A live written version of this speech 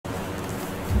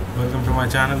Welcome to my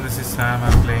channel. This is Sam.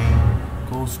 I'm playing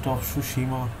Ghost of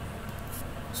Tsushima.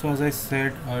 So as I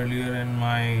said earlier in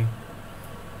my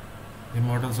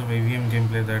Immortals of AVM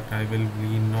gameplay that I will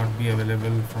not be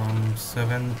available from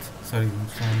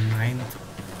 9th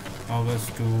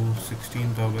August to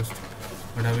 16th August,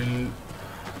 but I will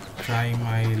try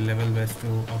my level best to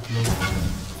upload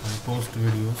and post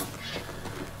videos.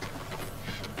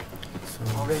 So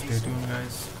stay tuned,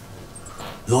 guys.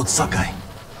 Lord Sakai,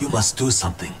 you must do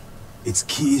something. It's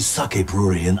Kii's sake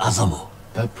brewery in Azamo.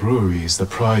 That brewery is the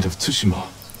pride of Tsushima.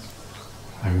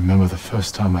 I remember the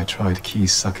first time I tried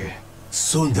Kii's sake.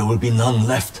 Soon there will be none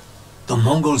left. The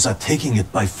Mongols are taking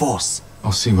it by force.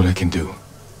 I'll see what I can do.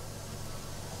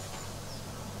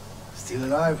 Still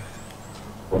alive?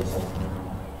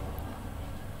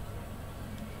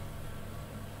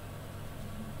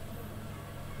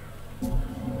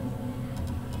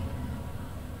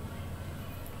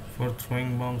 For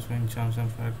throwing bombs, wind charms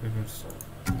and firecrackers.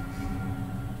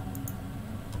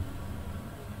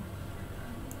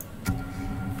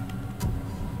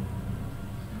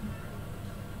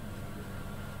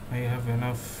 I have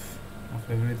enough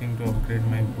of everything to upgrade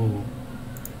my bow.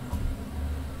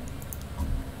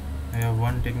 I have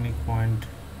one technique point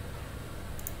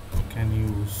I can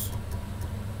use.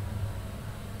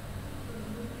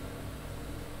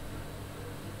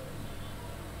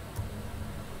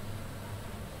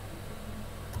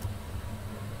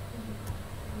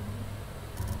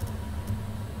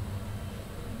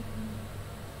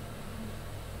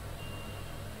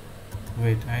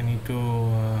 Wait, I need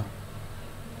to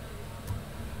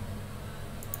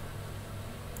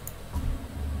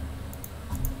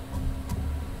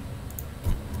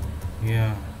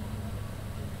yeah.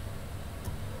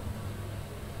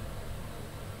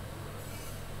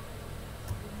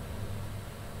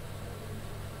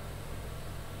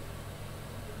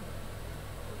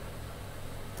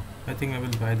 I think I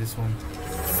will buy this one.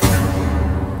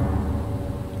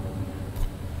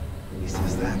 At least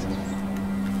there's that.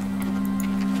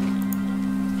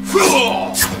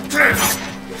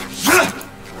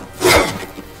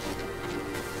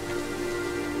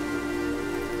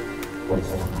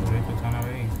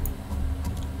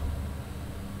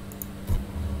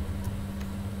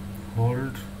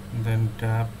 Hold, then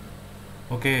tap.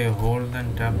 Okay, hold,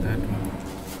 then tap that one.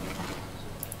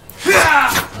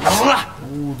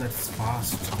 Oh, that's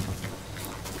fast.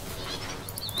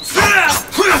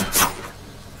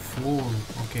 4,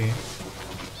 okay.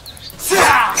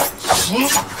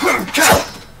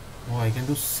 Oh, I can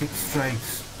do 6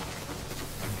 strikes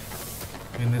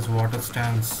in this water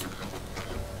stance.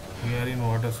 We are in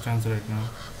water stance right now.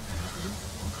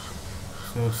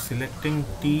 So selecting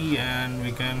T and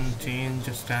we can change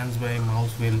stance by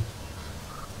mouse wheel.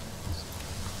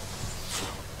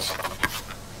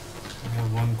 I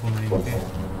have one kunai, okay.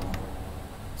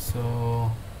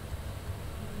 So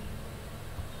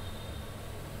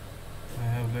I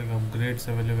have like upgrades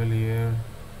available here.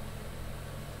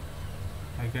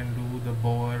 I can do the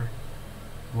bower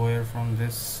from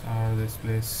this or this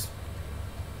place.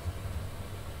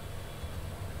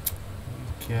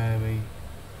 क्या है भाई?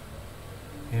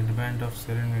 Headband of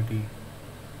Serenity.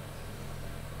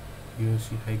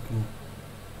 Yoshi Haiku.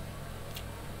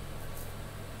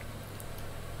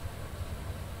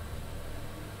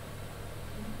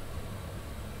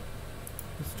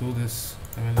 Let's do this.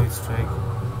 Melee strike.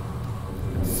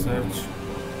 Let's search.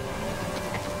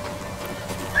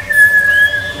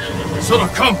 Sora,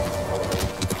 come!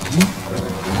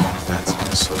 That's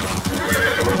Sora.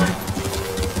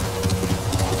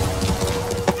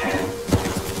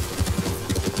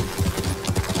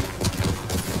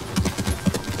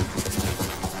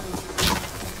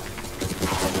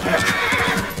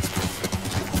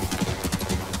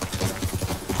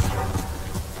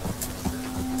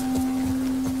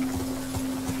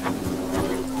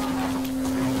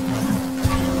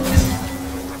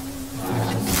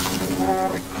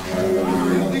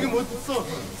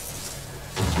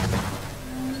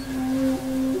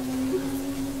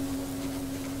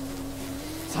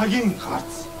 Sagin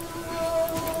Hearts.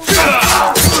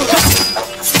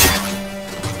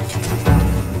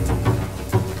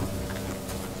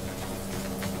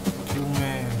 क्यों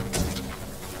मैं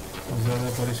ज़्यादा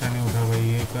परेशानी उठा भाई?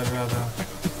 ये कर रहा था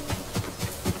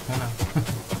है ना?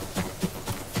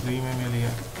 फ्री में मिल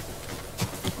गया.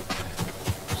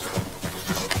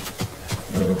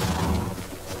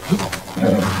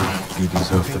 You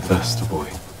deserve the best, boy.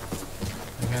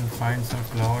 I can find some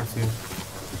flowers here.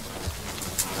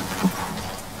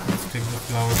 Let's take the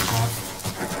flowers fast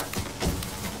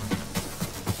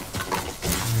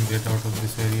and get out of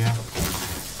this area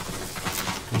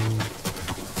to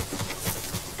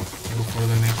go for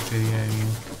the next area, I mean.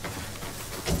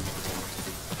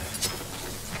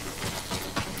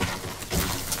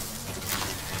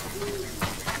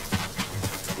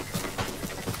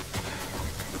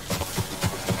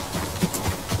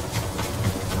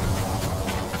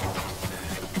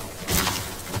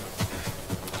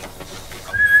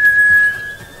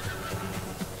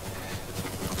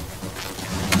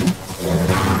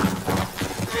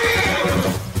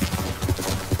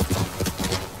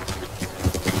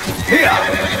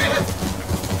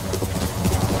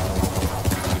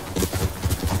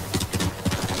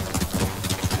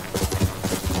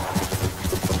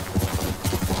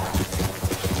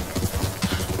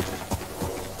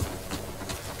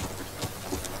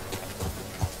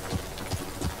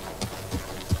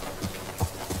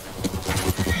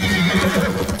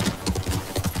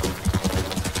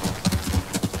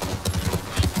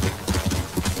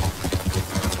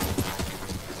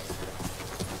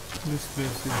 This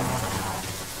place is not.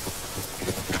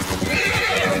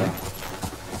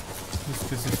 This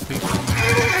place is fake.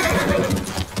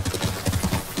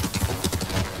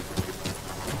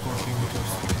 40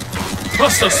 meters.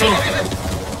 Faster, son!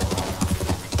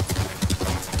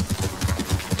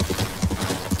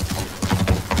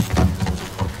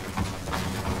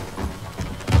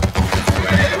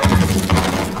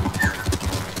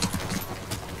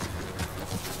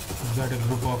 Is that a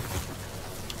group of?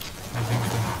 I think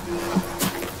so.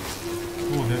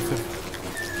 Oh, there's a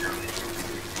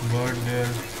bird there. I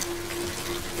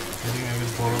think I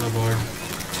will follow the bird.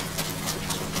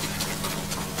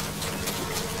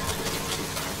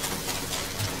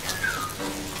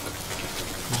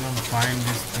 You don't find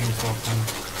these things often.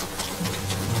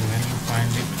 So when you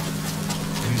find it,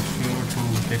 be sure to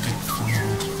get it somehow.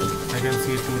 I can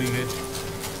see a torii gate.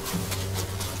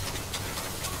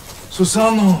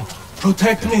 Susano,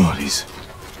 protect me. Bodies.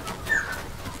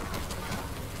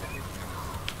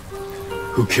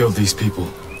 Who killed these people?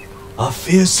 A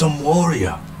fearsome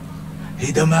warrior.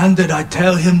 He demanded I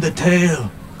tell him the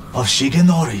tale of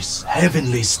Shigenori's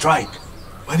heavenly strike.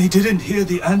 When he didn't hear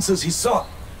the answers he sought,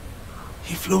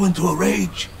 he flew into a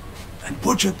rage and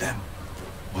butchered them.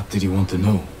 What did he want to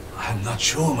know? I'm not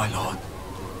sure, my lord.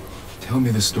 Tell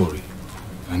me the story.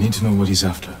 I need to know what he's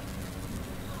after.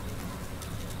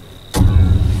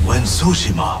 When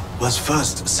Tsushima was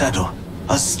first settled,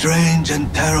 a strange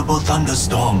and terrible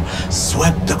thunderstorm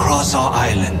swept across our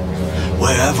island.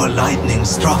 Wherever lightning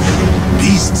struck,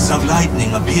 beasts of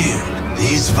lightning appeared.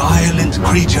 These violent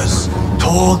creatures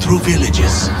tore through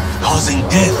villages, causing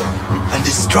death and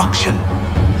destruction,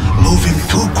 moving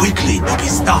too quickly to be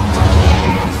stopped.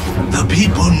 The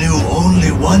people knew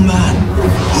only one man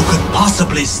who could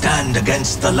possibly stand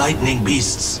against the lightning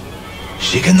beasts.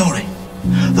 Shigenori,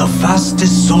 the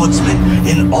fastest swordsman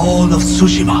in all of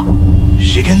Tsushima.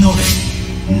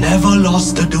 Shigenori never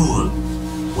lost a duel.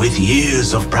 With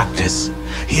years of practice,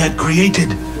 he had created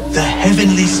the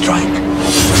Heavenly Strike,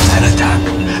 an attack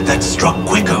that struck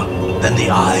quicker than the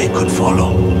eye could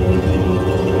follow.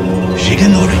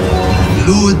 Shigenori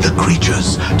lured the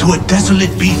creatures to a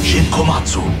desolate beach in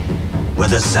Komatsu, where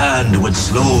the sand would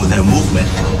slow their movement.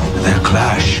 Their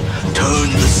clash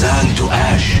turned the sand to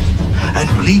ash and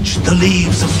bleached the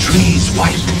leaves of trees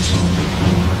white.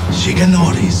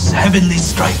 Shigenori's Heavenly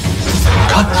Strike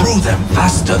cut through them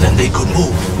faster than they could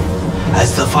move.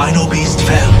 As the final beast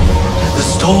fell, the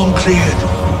storm cleared,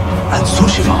 and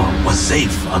Tsushima was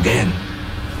safe again.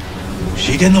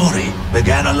 Shigenori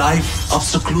began a life of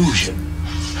seclusion.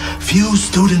 Few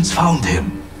students found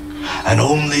him, and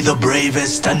only the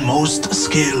bravest and most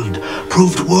skilled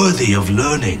proved worthy of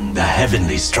learning the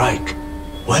Heavenly Strike.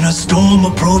 When a storm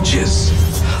approaches,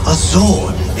 a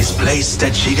sword is placed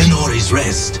at Shigenori's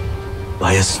wrist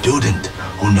by a student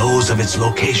who knows of its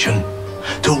location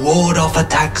to ward off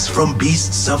attacks from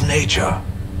beasts of nature.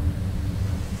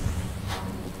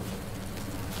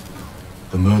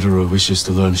 The murderer wishes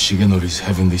to learn Shigenori's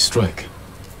Heavenly Strike.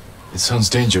 It sounds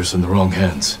dangerous in the wrong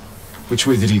hands. Which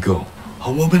way did he go?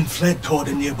 A woman fled toward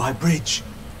a nearby bridge.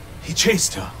 He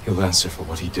chased her. He'll answer for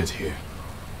what he did here.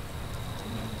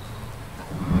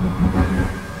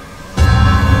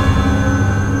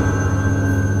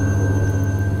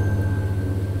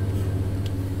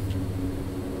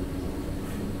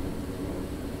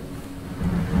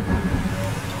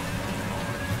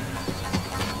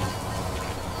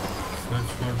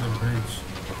 Search for the bridge.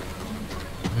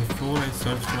 Before I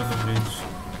searched for the bridge,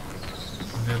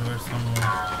 there were some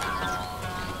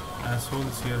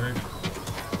assholes here, right?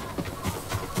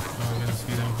 Now I can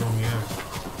see them from here.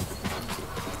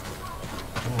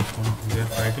 Oh, they're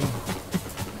fighting.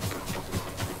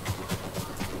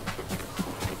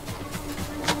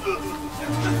 Oh,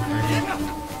 they're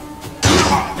fighting.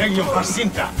 Regno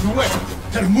Farsinta, luego,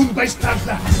 el mundo está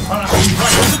para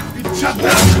pichata.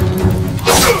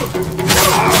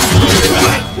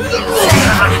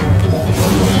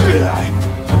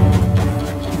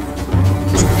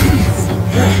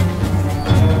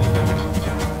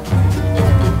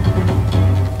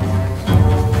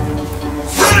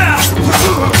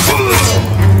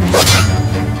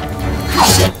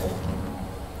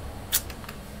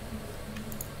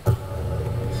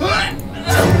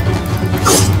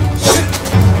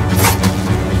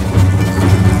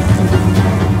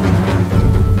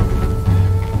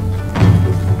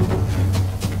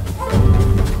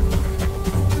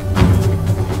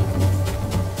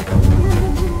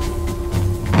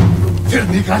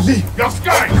 Ternigali, your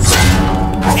skies!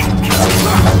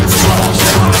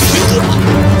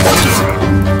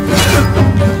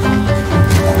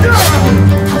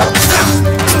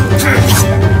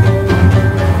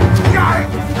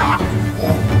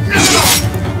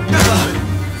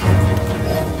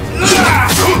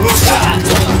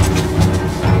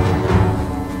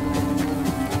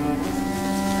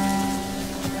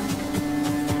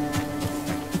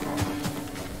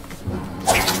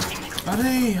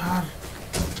 अरे यार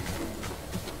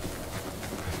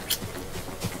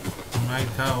कुनाई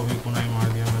था वो भी कुनाई मार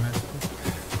दिया मैंने इसको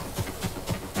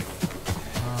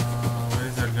where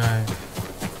is that guy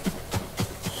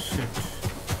shit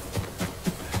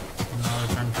now I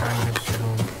can't find that shit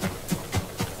over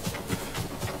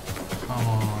come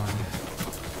on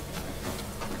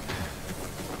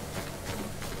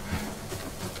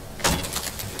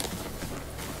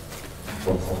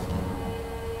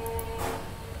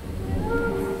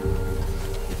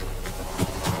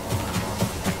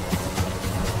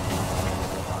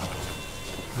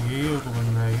ये को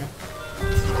बंदा है क्या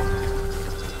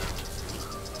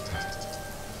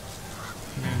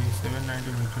नहीं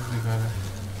 790 मीटर दिखा रहा है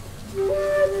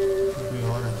कोई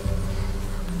और है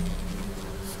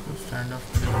इसको स्टैंड ऑफ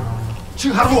करके बनाऊंगा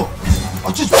지하로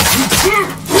어찌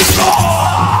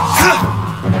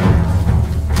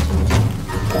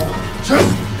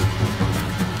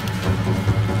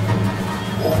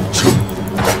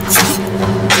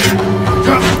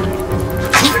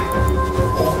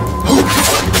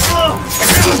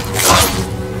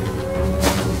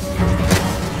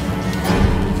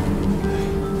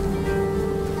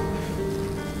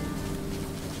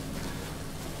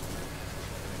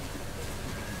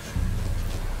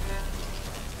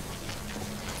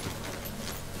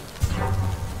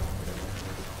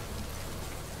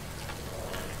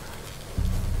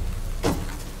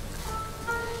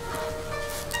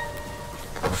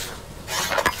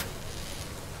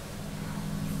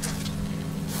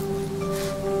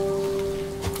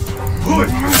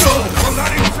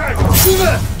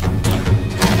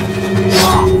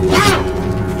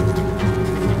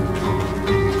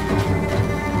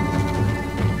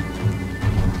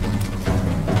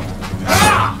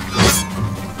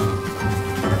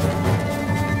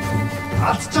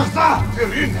아츠쳤다!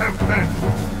 그린 햄pen!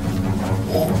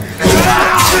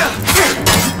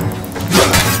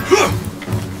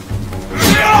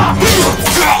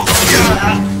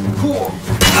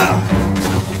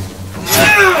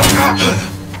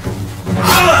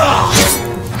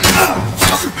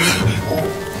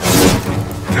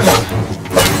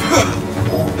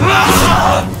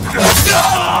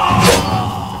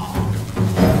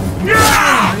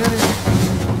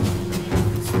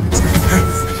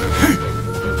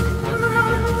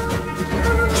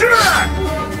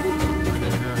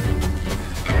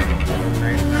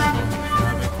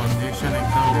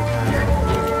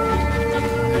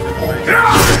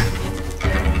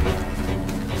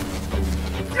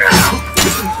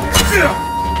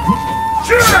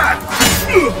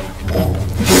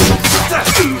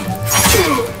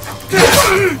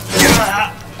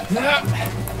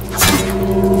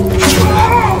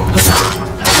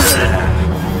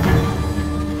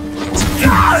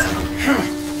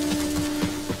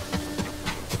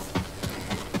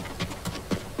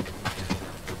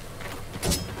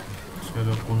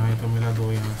 चलो पुनाई तो मिला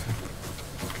दो यहाँ से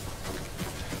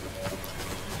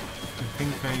I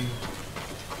think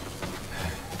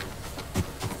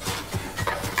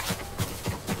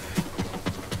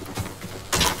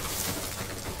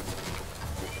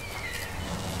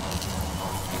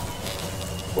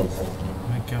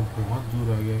मैं क्या बहुत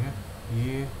दूर आ गया क्या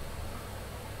ये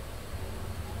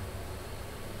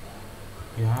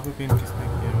यहाँ पे पिन किसने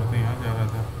किया मैं तो यहाँ जा रहा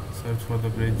था सर्च फॉर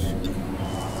द ब्रिज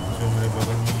जो मेरे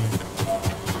बगल में ही है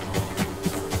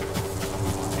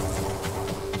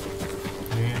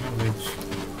ये है ना ब्रिज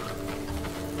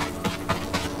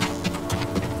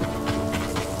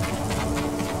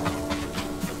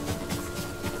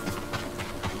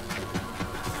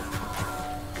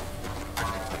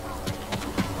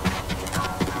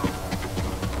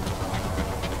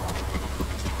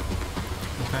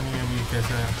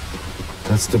कैसा है?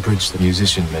 That's the bridge the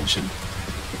musician mentioned.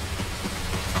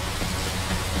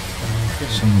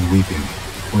 Someone weeping.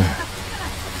 Where?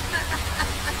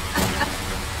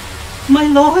 My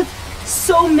lord,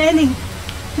 so many,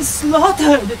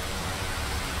 slaughtered.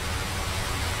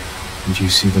 Did you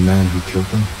see the man who killed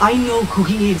them? I know who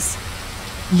he is.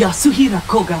 Yasuhira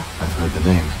Koga. I've heard the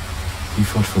name. He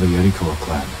fought for the Yarikawa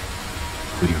clan.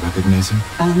 Could you recognize him?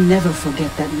 I'll never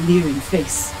forget that leering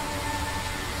face.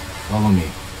 Follow me.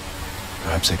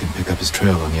 Perhaps I can pick up his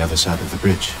trail on the other side of the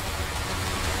bridge.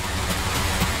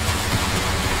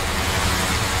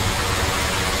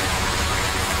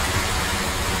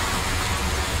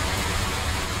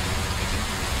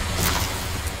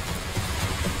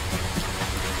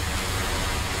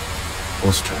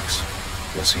 Horse tracks.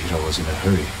 Yasuhira was in a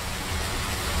hurry.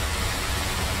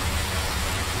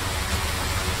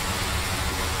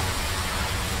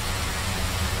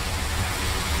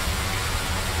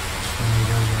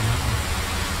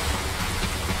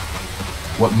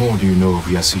 What more do you know of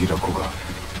Yasuhira Koga?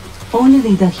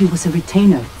 Only that he was a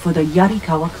retainer for the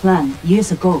Yarikawa clan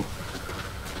years ago.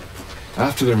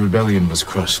 After the rebellion was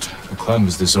crushed, the clan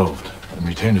was dissolved and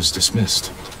retainers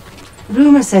dismissed.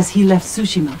 Rumor says he left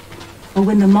Tsushima, but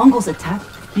when the Mongols attacked,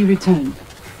 he returned.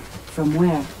 From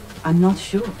where? I'm not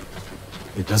sure.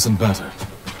 It doesn't matter.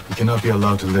 He cannot be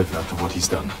allowed to live after what he's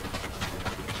done.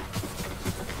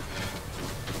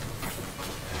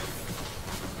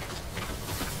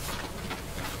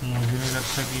 मुझे नहीं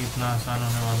लगता कि इतना आसान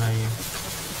होने वाला है ये।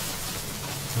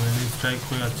 वेली स्ट्राइक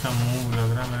कोई अच्छा मूव लग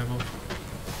रहा है मेरे को।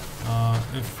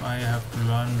 If I have to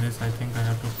learn this, I think I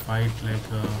have to fight like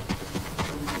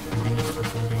beast or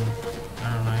something.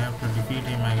 I don't know. I have to defeat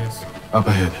him, I guess. Up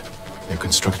ahead. They're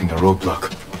constructing a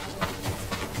roadblock.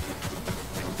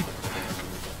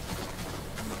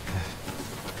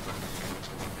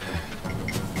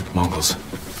 Mongols,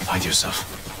 hide yourself.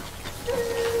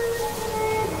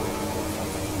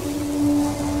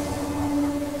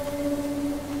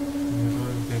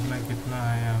 देखना कितना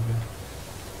है यहाँ पे।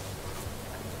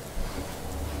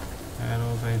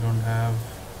 Arrows I don't have.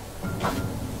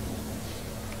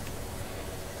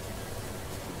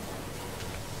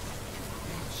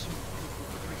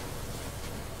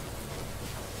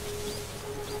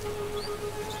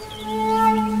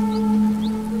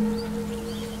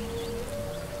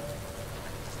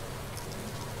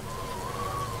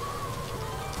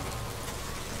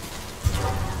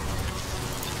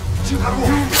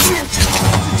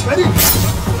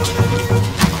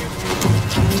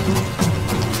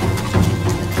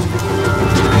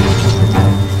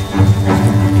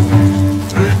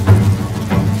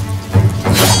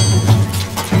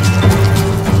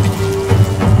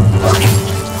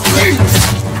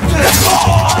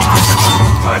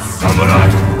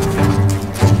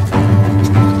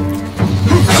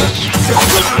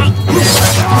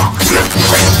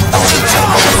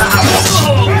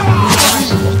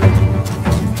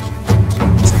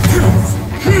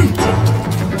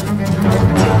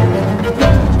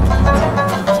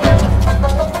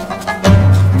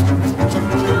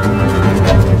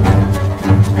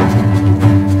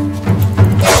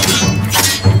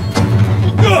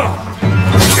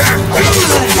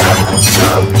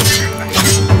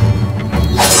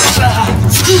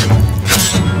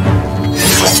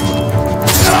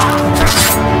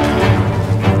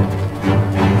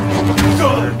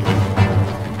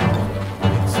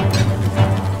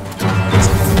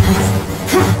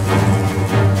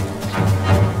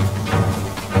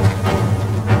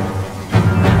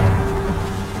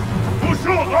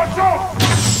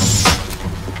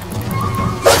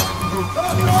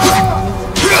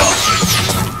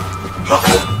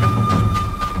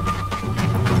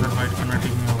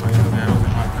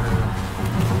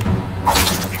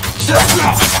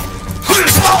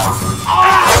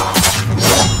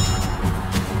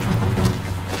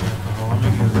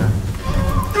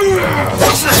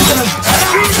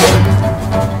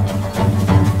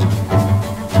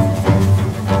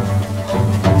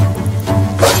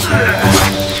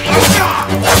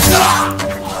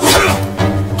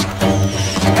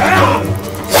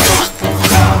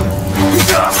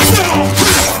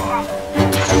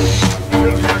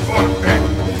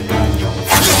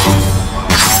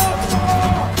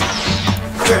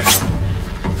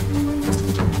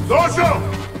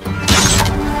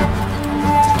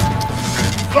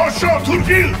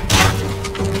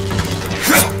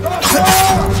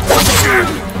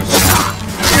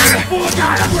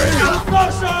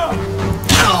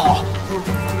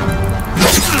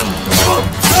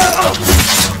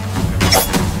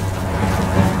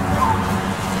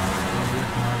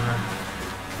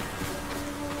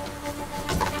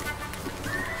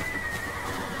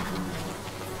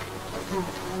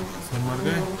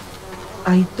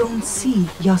 don't see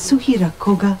Yasuhira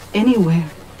Koga anywhere.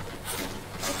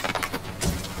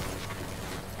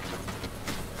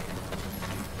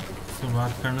 तो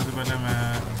बात करने से पहले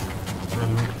मैं थोड़ा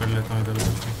लूट कर लेता हूँ इधर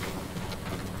उधर से।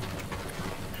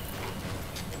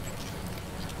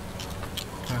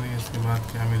 नहीं इसके बाद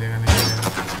क्या मिलेगा नहीं मिलेगा।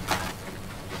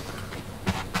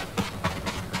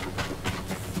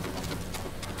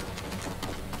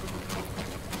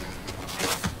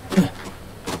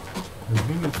 कुछ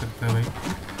भी मिल सकता है भाई,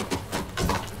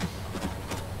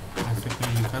 ऐसे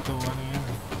कोई लिखा तो हुआ नहीं है।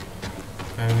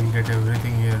 I will get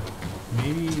everything here.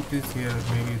 Maybe it is here,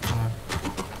 maybe it's not.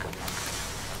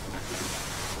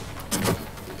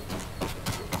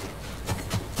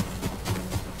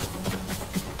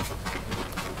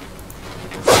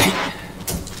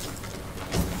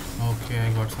 Okay, I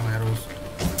got some arrows.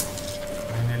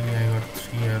 Finally, I got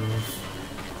 3 arrows.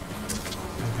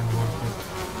 I can work with.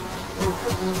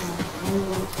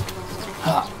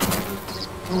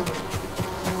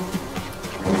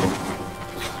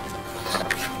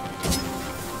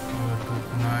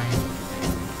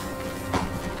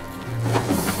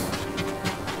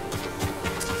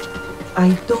 I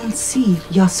don't see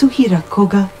Yasuhira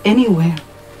Koga anywhere.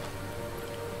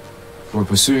 We're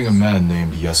pursuing a man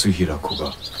named Yasuhira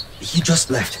Koga. He just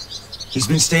left. He's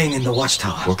been staying in the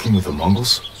watchtower. Working with the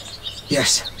Mongols?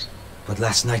 Yes, but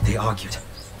last night they argued.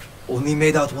 Only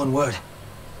made out one word.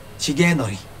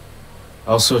 Shigenori.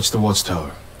 I'll search the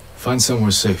watchtower. Find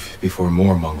somewhere safe before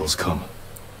more Mongols come.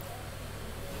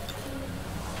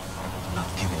 Not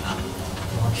giving up.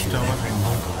 Watchtower. Every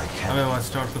Mongol I can. अबे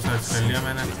watchtower तो search कर लिया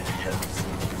मैंने।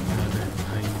 अरे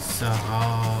भाई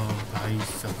साहब।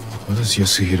 What has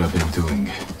Yasuhira been doing?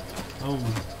 Oh.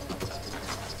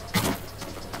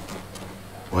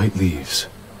 White leaves,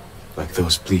 like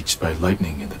those bleached by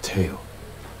lightning in the tail.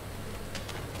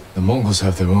 The Mongols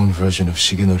have their own version of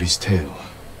Shigenori's tale.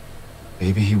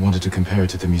 Maybe he wanted to compare it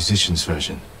to the musician's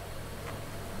version.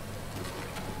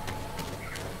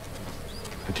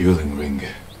 A dueling ring.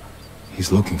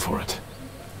 He's looking for it.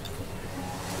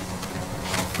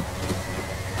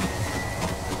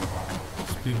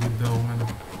 Speak with the woman.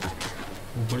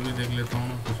 ऊपर भी देख लेता हूँ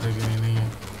कुछ है कि नहीं है।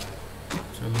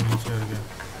 चलो नीचे आ गया।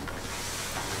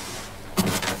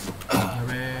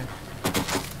 अबे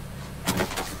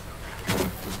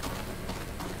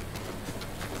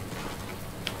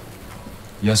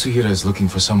Yasuhira is looking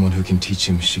for someone who can teach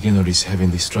him Shigenori's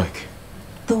heavenly strike.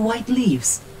 The white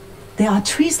leaves. There are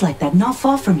trees like that not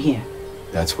far from here.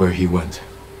 That's where he went.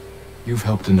 You've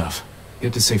helped enough.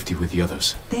 Get to safety with the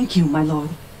others. Thank you, my lord.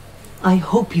 I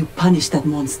hope you punish that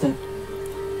monster.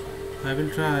 I will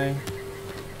try.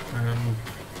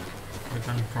 I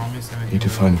can't promise anything. Need to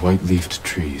find white-leafed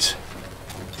trees.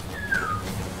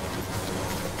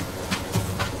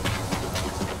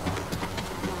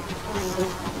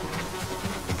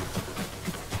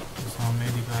 सामने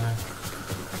दिखा रहा है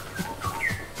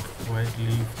white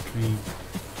leaf tree.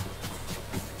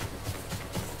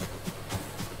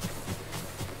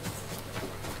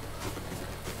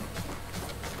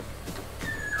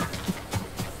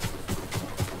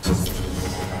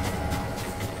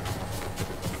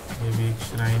 ये भी एक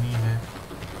shrine ही है।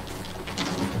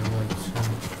 चलो अच्छा।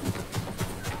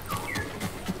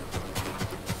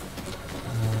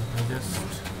 I just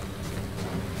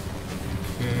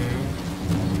okay.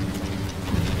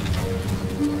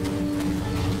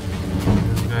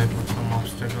 This guy put some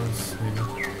obstacles.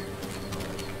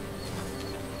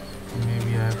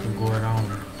 Maybe I have to go around.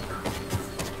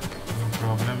 No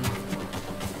problem.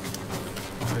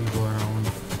 I will go around.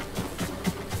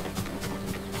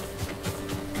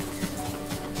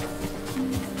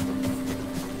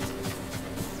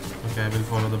 Okay, I will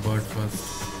follow the bird first.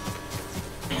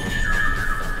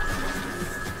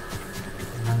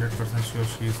 100% sure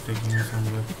she is taking me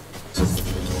somewhere.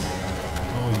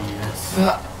 Oh yes.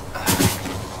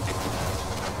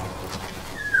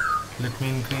 Let me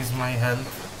increase my health,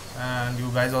 and you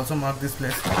guys also mark this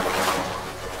place.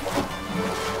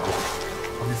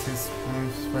 This is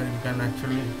where you can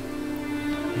actually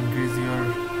increase your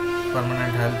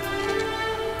permanent health.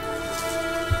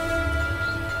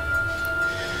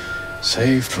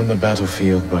 Saved from the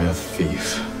battlefield by a thief.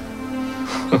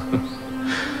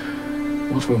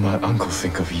 What will my uncle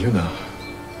think of Yuna?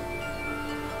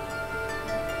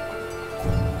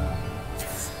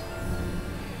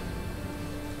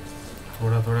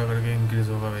 थोड़ा थोड़ा करके increase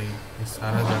होगा भाई। ये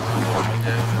सारा जगह जब मिल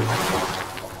जाएगा मेरे को,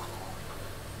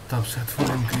 तब शायद फुल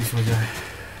इंक्रीज हो जाए।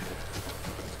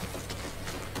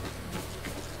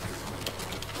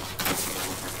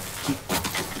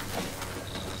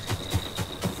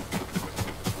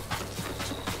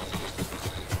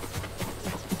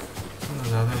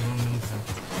 ज़्यादा दूर नहीं था।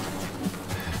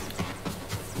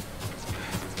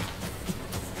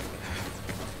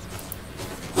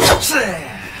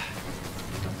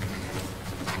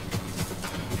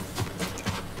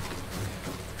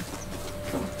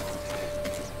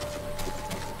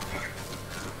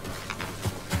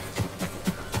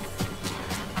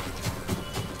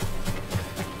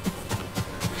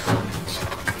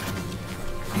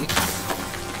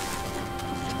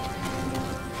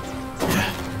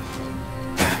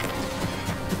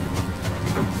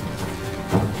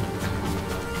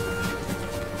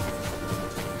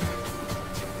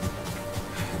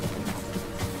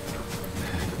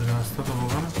 रास्ता तो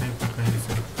होगा ना कहीं पर, कहीं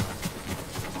से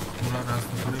पूरा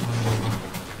रास्ता थोड़ी बंद होगा।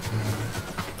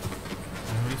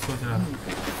 मैं वही सोच रहा था,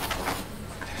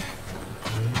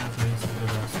 कहीं ना कहीं से तो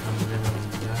रास्ता मिलेगा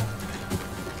भैया।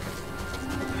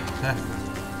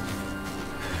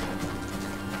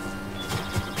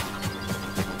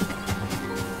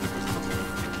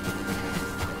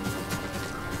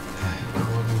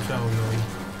 बहुत ऊंचा हो गया भाई।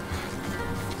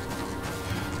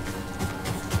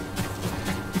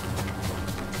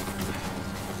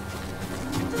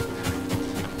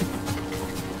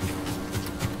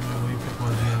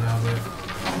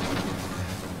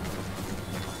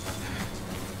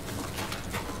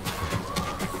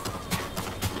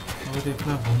 तो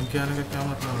इतना घूम के आने का क्या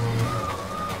मतलब होगा?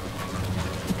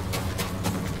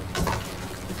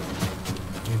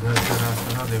 इधर से रास्ता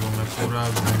ना देखो, मैं पूरा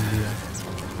घूम लिया,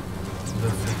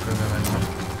 उधर से कराएंगे।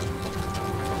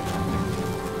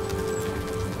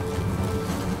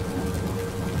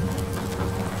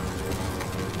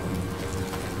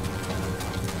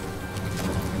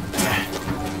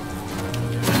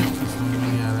 समझ में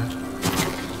नहीं आ रहा है,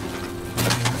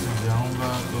 यहाँ से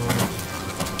जाऊँगा तो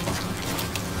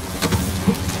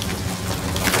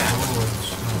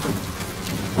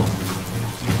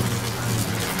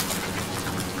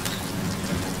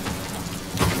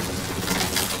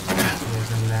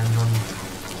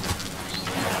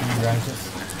branches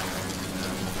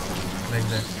like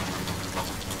that.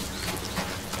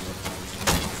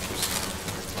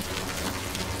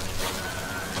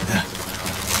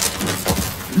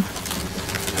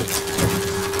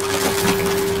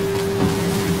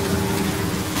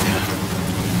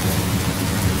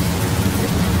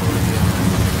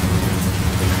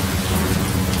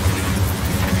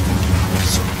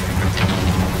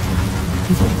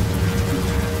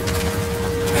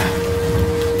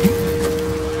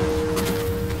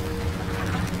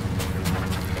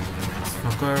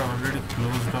 Already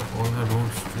closed up all the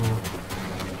roads to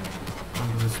come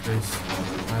to this place.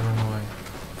 I don't know why.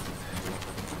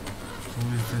 Who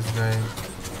is this guy?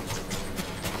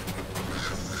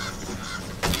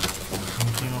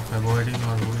 Thinking of avoiding,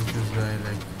 or who is this guy?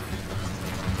 Like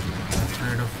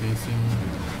afraid of facing?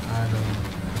 I don't know.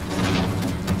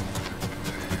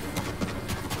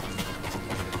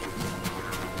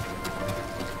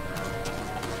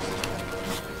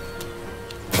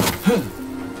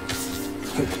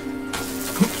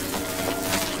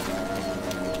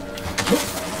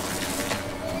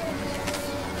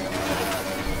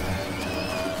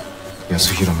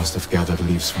 Yasuhiro must have gathered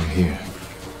leaves from here.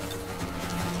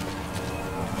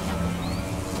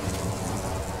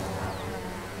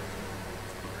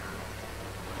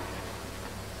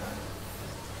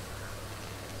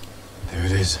 There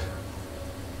it is.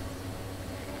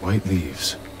 White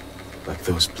leaves, like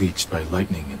those bleached by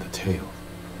lightning in the tail.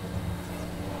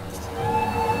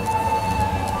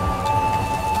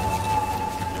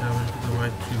 Travel to the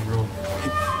White Tree Grove.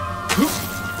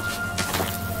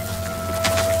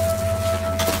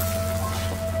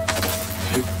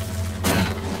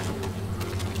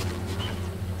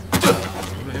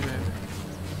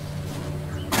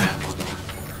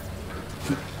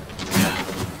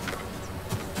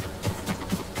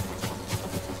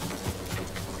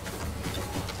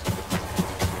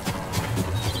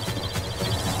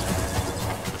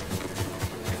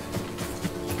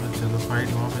 Fight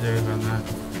वहाँ पे जाके करना है।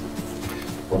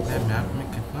 Map में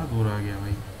कितना दूर आ गया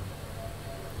भाई,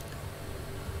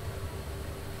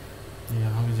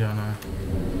 यहाँ भी जाना है।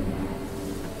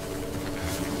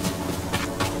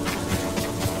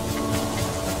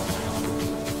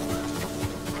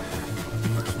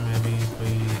 बीच में भी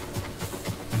कोई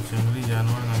जंगली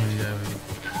जानवर ना मिल जाए भाई,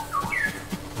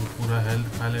 तो पूरा हेल्थ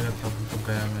खा लेगा तब तो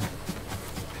गया मैं।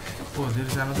 Oh there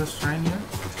is another shrine here.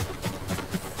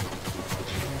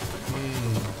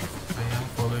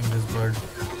 This bird.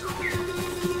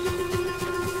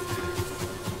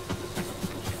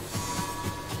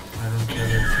 I don't care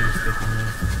where she's taking me.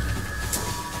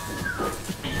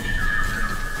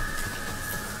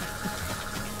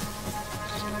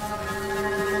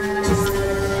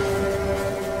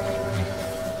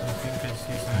 I think I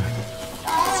see something.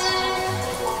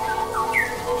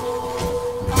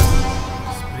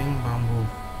 Spring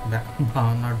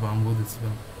Not bamboo this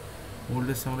one.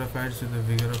 Oldest samurai fights with the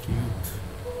vigor of youth.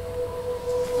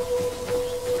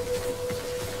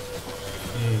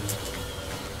 Okay.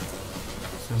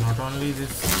 So not only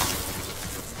this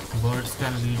birds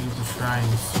can lead you to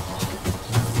shrines,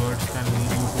 these birds can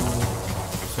lead you to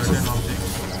certain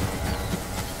objects.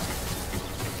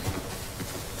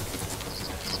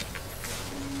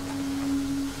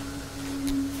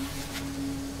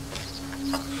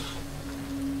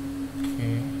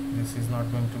 Okay, this is not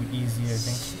going to be easy, I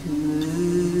think.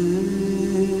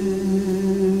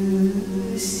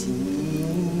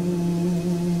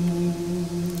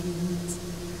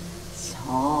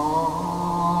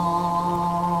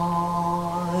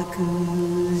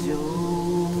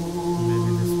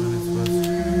 Maybe this one is first.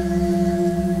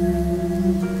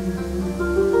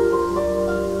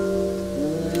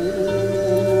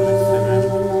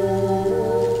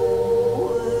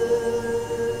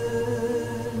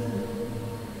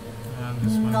 And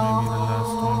this one may be the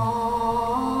last one.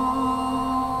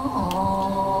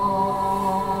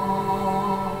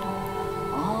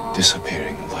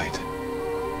 Disappearing light.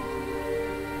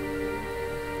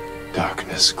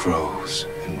 Darkness grows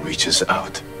and reaches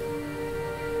out.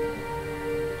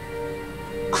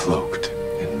 Cloaked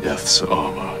in death's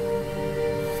armor.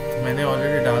 मैंने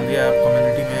already डाल दिया है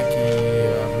community में कि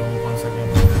आप लोगों को कौन सा गेम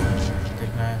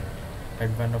देखना है.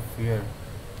 Advent of Fear,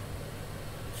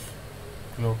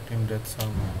 Cloaked in Death's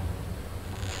Armor.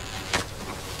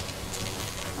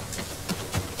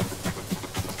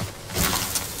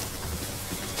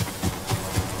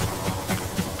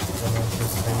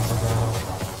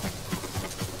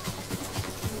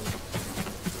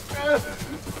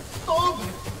 Stop!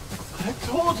 I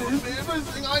told him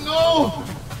everything I know!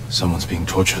 Someone's being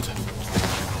tortured.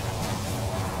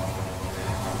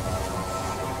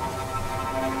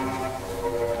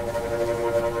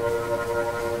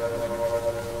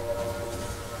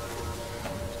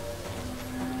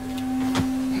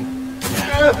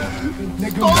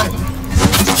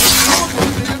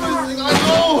 Everything I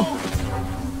know!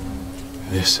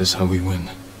 This is how we win.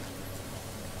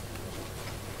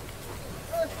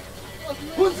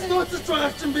 Uns nur zu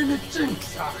treffen wie mit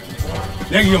Jinx.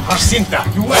 Legium Jacinta,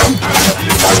 you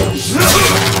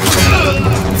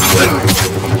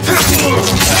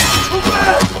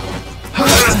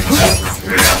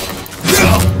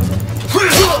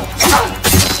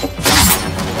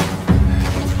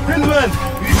Hinwend!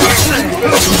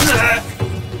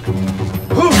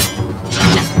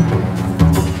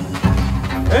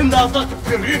 End of the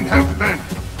Green Heaven!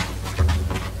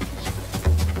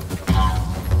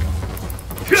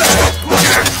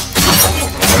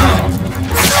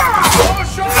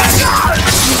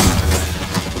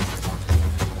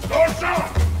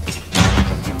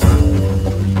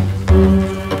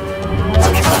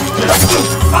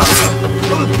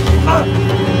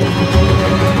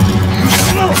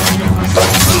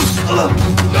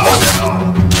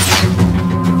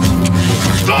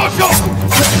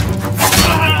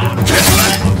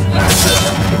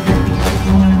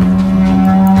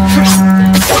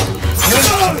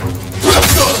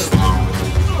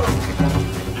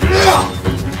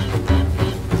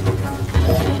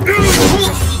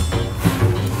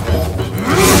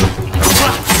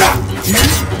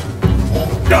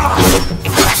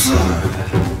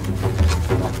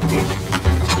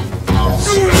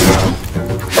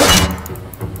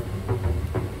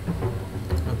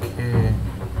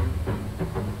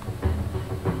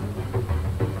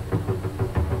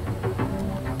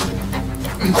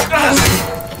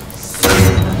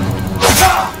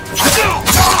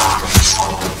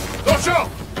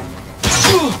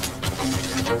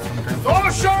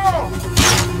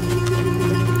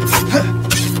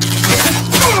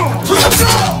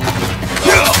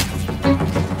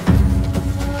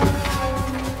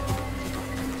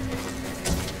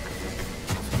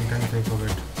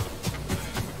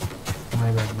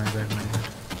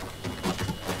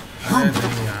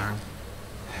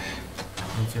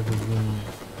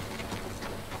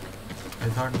 I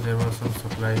thought there were some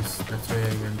supplies, that's why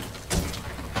I went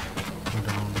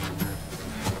down there.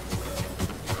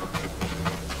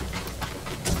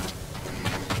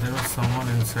 There was someone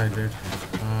inside it.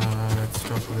 Let's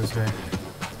talk to this guy.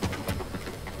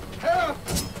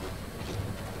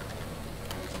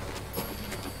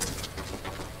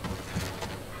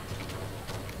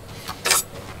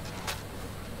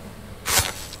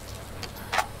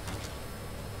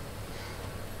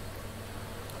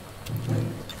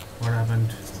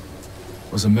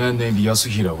 Was a man named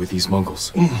Yasuhira with these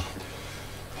Mongols.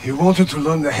 He wanted to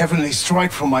learn the heavenly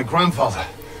strike from my grandfather,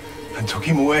 and took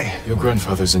him away. Your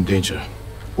grandfather's in danger.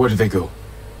 Where did they go?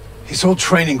 His old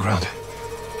training ground.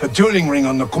 A dueling ring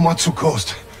on the Komatsu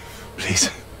coast.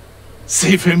 Please,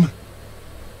 save him.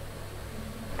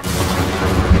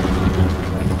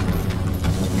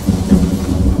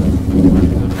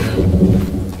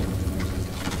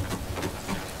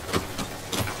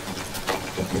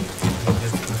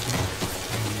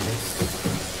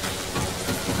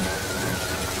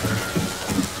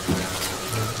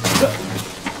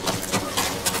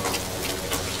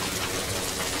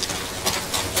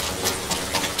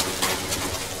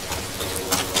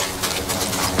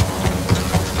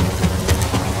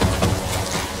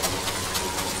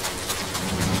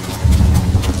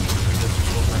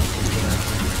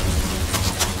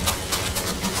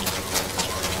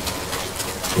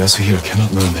 Yasuhiro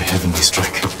cannot learn the heavenly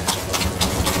strike.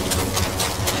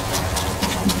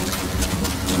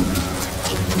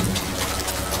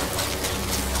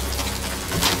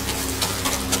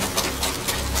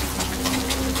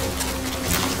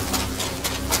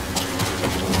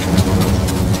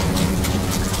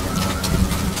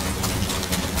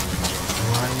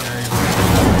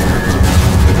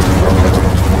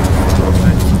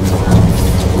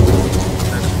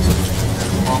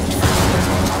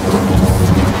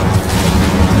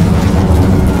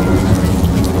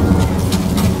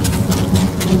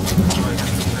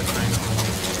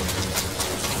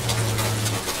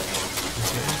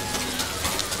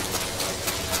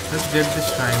 Let's get this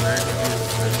shrine, right? It is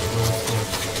very close to us.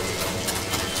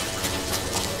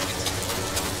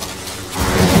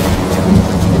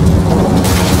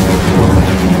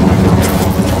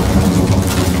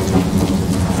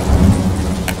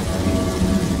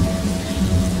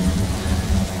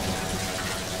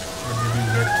 What did we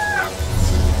get?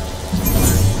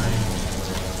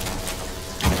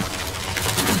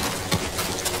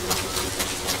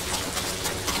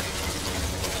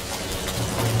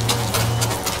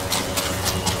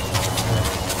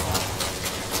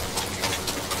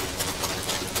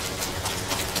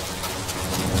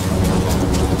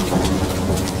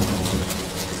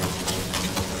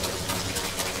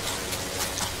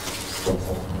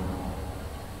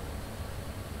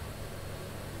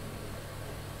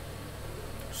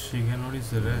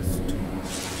 Shigenori's rest.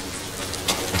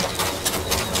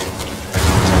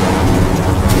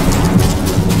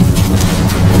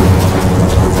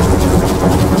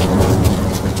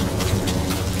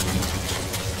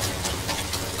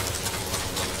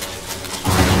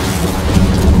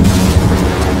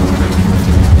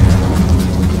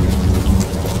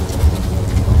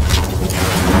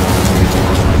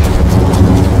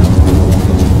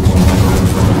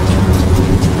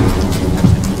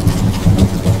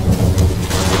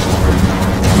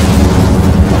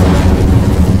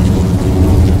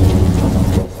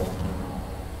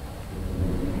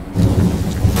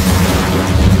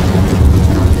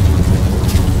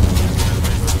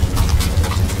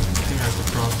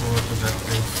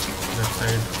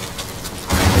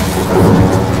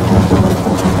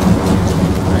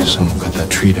 Someone cut that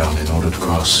tree down in order to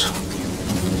cross.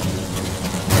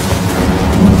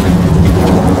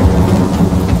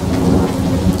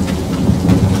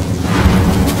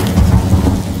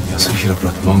 Yasuhiro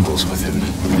brought Mongols with him.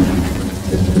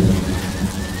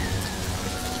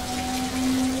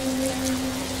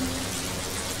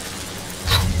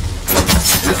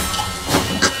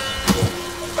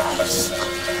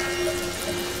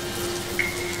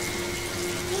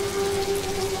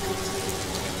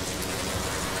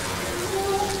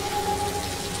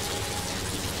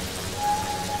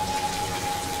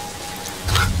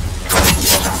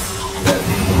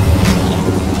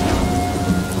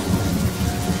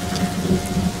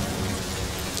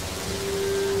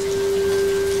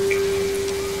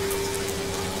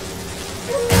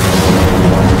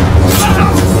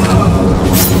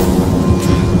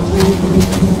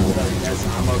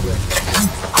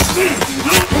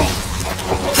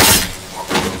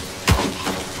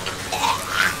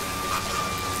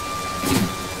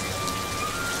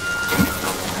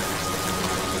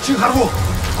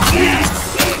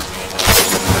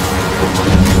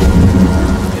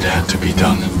 It had to be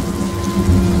done.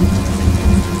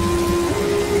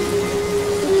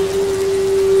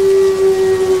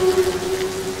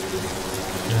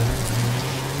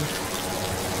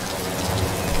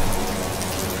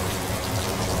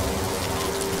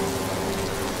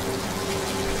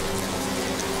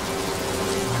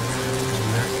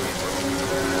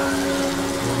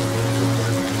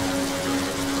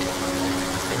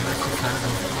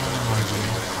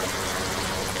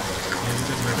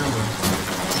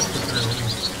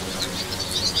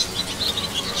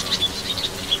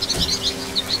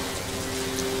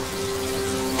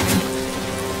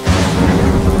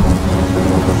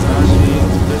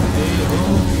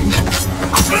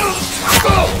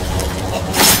 Go!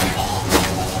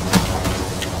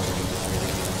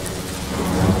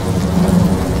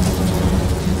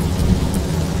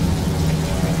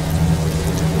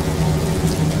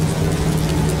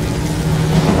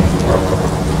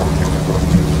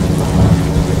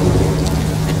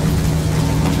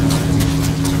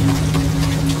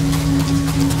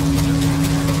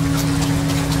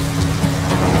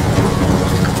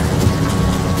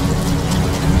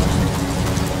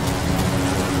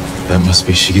 That must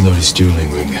be Shigenori's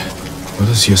dueling ring. What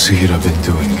has Yasuhira been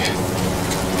doing?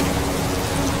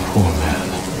 Poor man.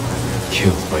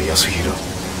 Killed by Yasuhira.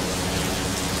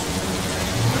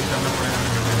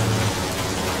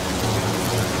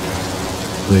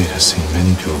 Blade has seen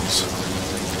many duels.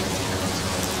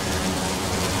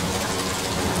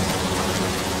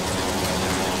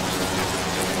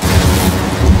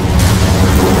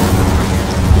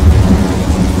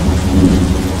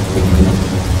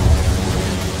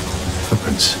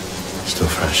 Footprints. Still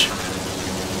fresh.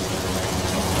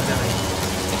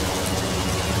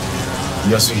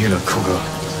 Yasuhira Koga,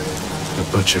 the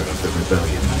butcher of the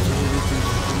rebellion.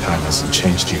 Time hasn't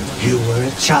changed you. You were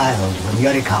a child when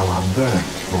Yorikawa burned,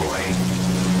 boy.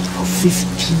 For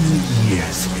 15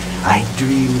 years, I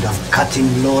dreamed of cutting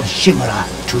Lord Shimura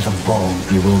to the bone.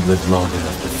 You won't live long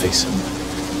enough to face him.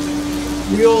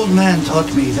 The old man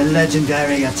taught me the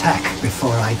legendary attack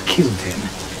before I killed him.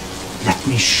 Let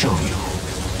me show you.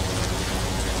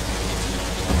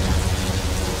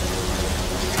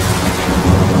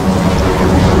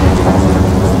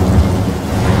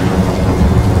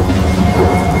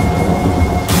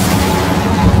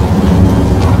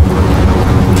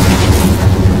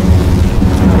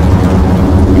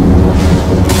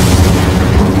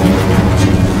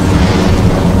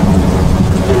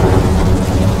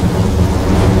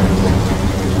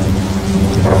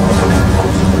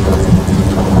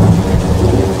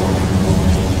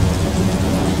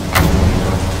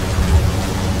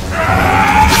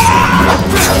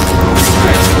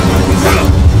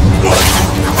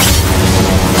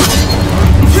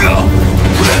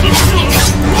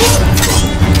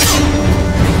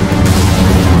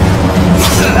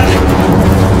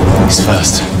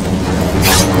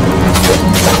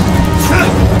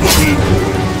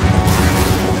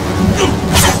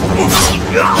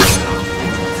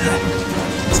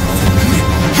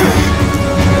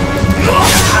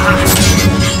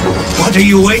 What are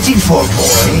you waiting for,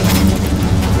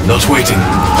 boy? Not waiting.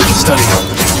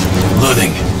 Studying.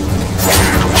 Learning.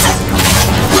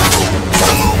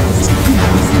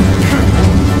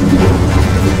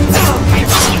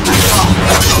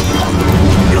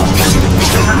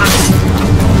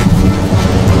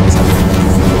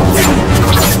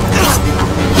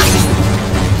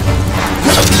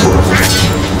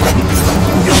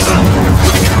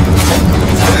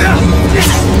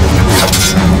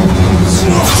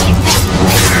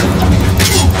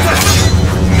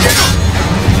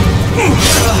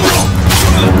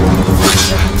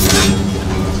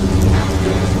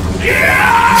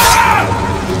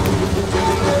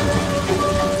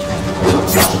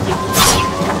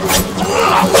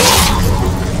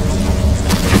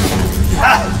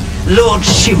 Lord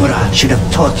Shimura should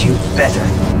have taught you better.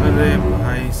 अरे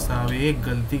भाई साहब एक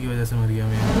गलती की वजह से मर गया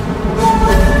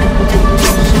मैं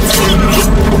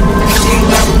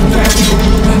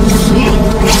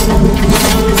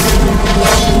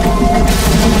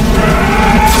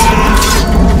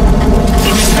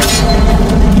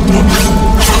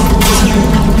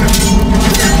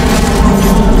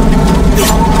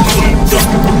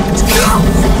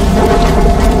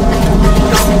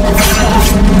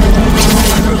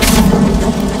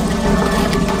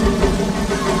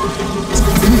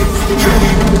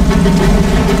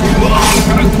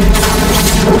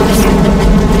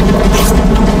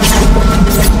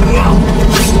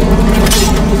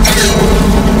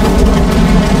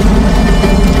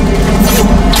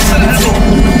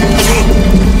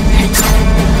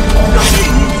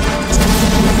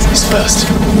First.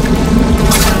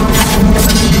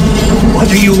 What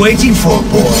are you waiting for,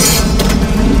 boy?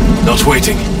 Not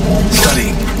waiting.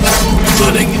 Studying.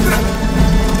 Learning.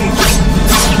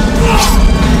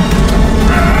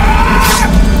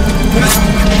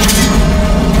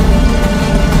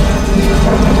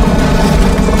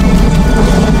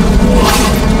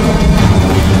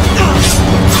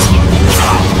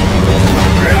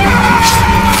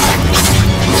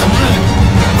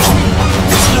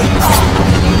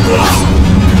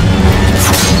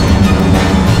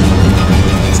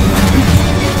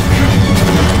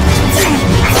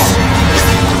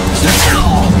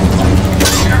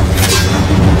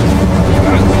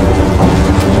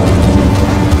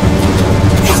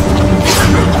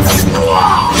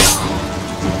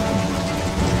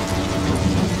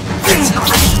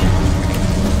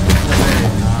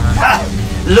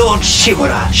 Lord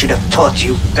Shimura should have taught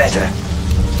you better.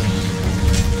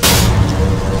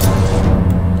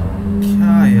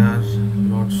 क्या यार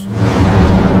Lord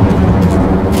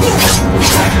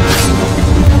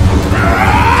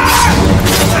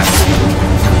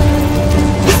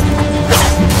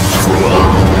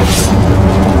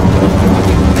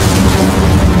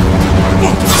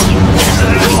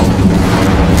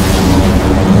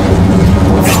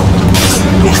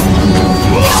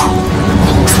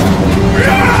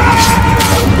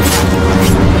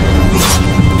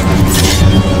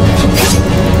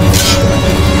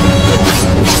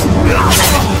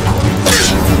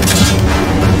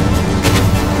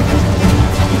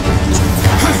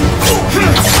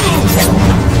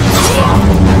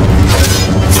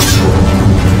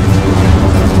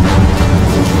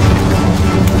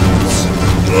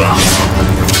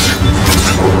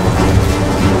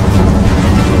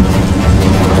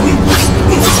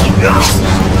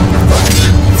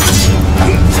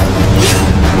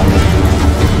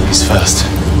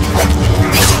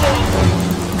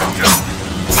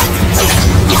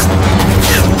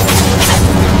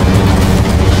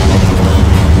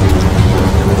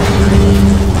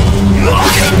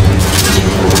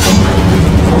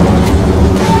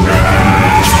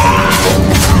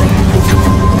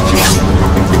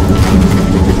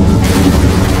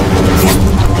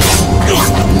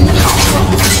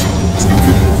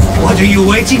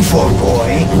waiting for,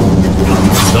 boy?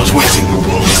 Not waiting.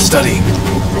 Studying.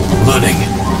 Learning.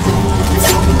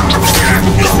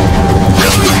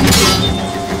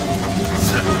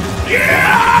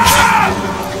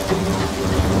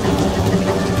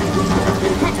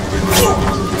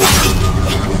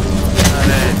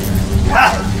 Ha!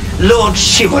 Lord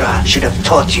Shimura should have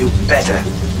taught you better.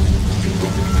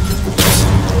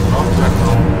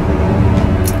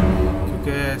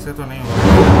 क्योंकि ऐसे तो नहीं होगा।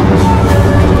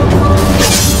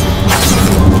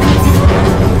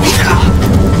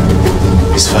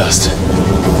 He's fast.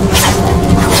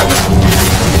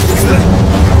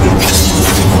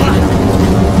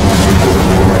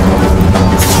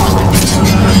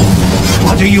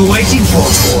 What are you waiting for,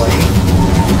 boy?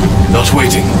 Not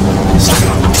waiting.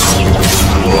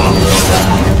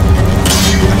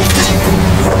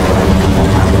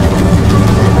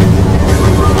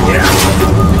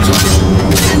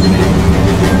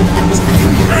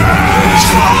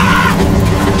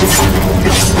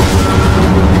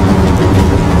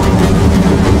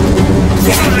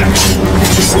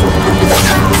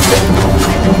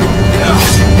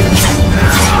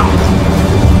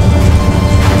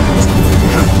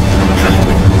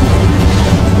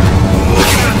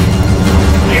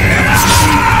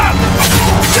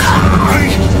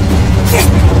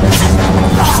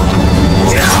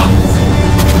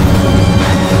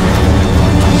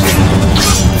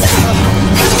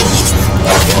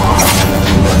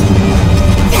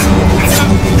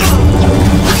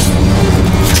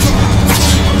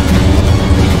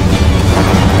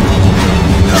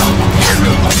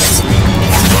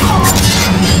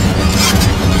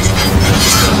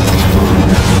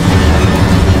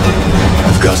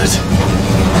 Got it.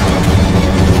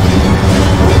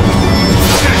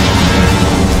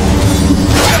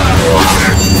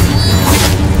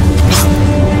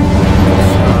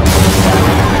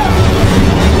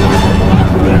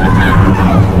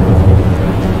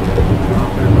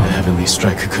 The heavenly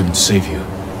strike couldn't save you.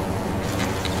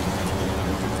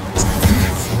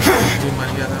 मर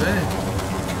गया था वे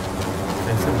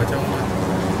कैसे बचाऊंगा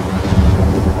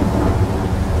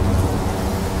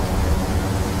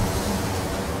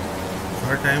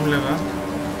थोड़ा टाइम लगा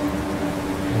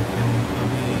लेकिन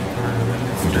अभी थोड़ा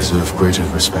You deserve greater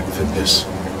respect than this.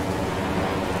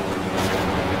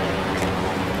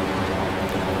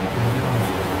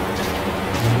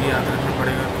 मुझे याद रखना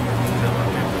पड़ेगा कि ये दबा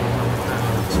के छोड़ना पड़ता है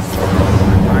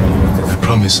I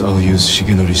promise I'll use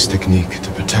Shigenori's technique to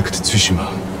protect Tsushima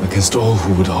against all who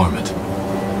would harm it.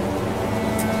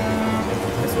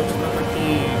 मैं सोचता था कि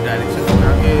डायरेक्शन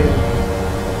बना के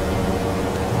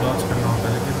डॉज करना होता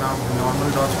है लेकिन आप नॉर्मल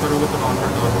डॉज करोगे तो नॉर्मल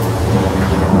डॉज होगा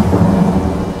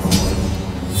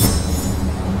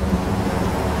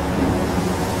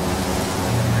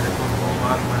मेरे को 2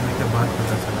 बार मरने के बाद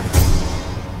पता चला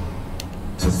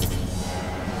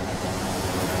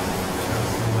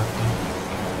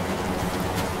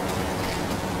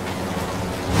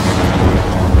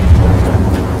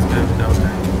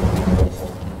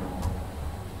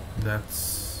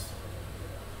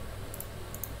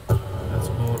Let's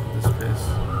go to this place.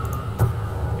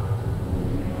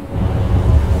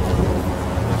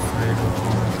 Other side of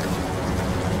the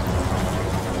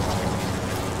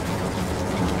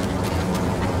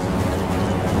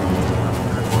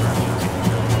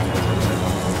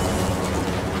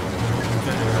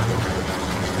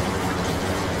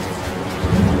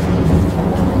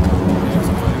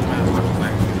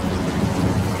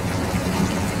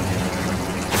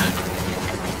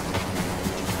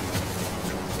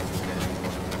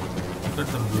Look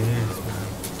at the blades, man.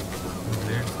 The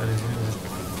blades are everywhere.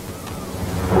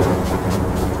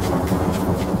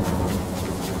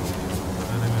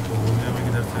 अरे मैं तो भूल गया मैं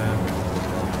किधर से आया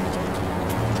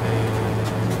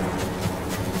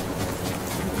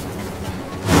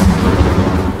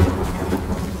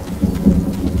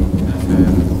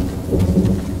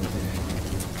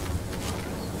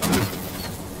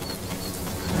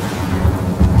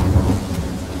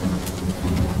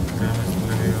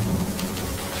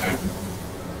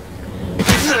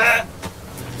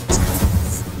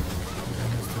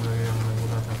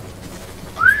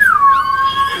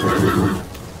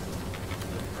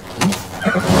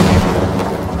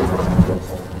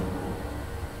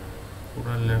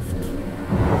पूरा लेफ्ट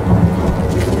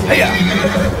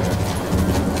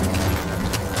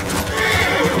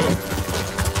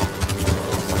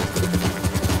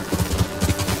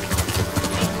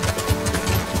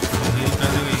हील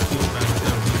करने का एक ही उपाय होता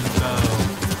है हील का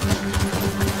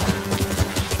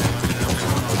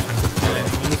kill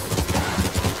enemies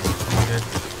and get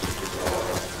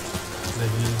the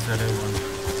heals that I want.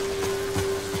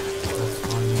 That's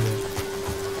only way.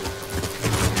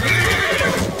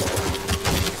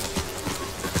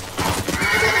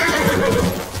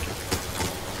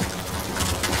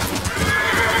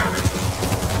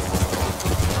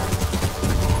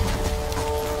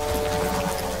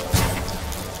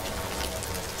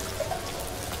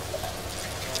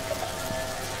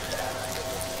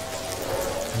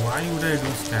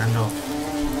 Stand off.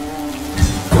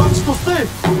 Watch the stay!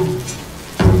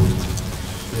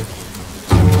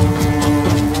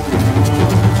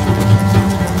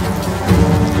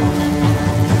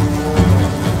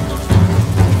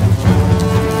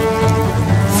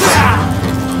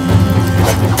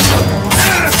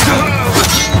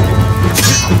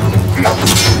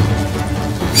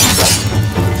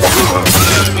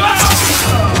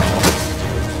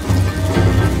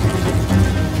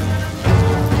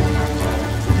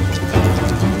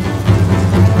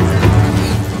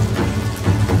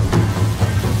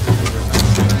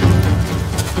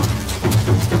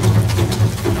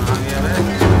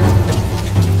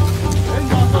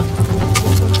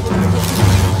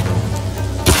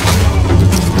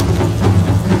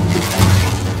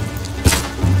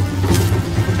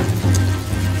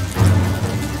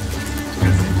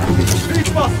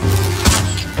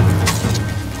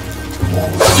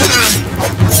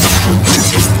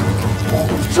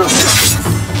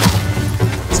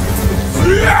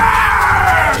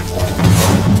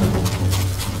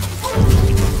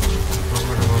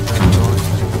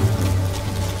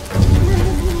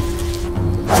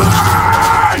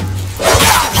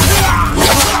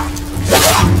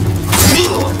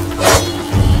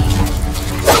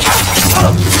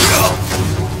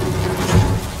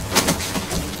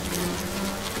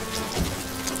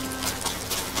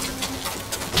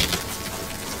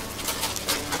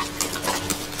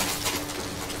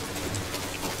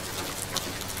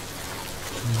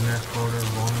 Black powder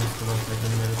bomb इसके पास,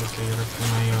 लेकिन मेरे को चाहिए था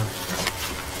टूनाई और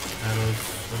एरोज।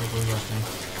 चलो कोई बात नहीं,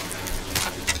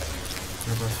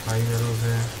 मेरे पास 5 एरोज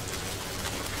है।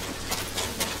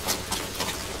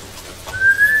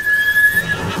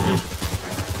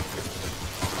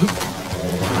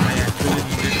 I actually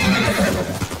needed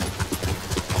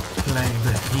like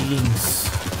the healings.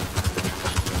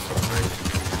 Right,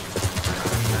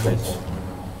 I manage.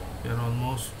 You're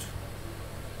almost.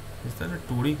 Is that a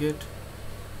 2D gate?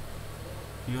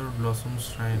 Pure Blossom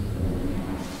Shrine.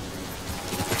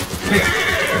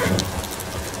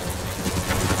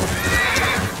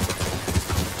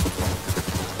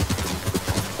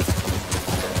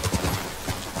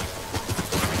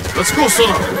 Let's go,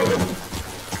 Sora!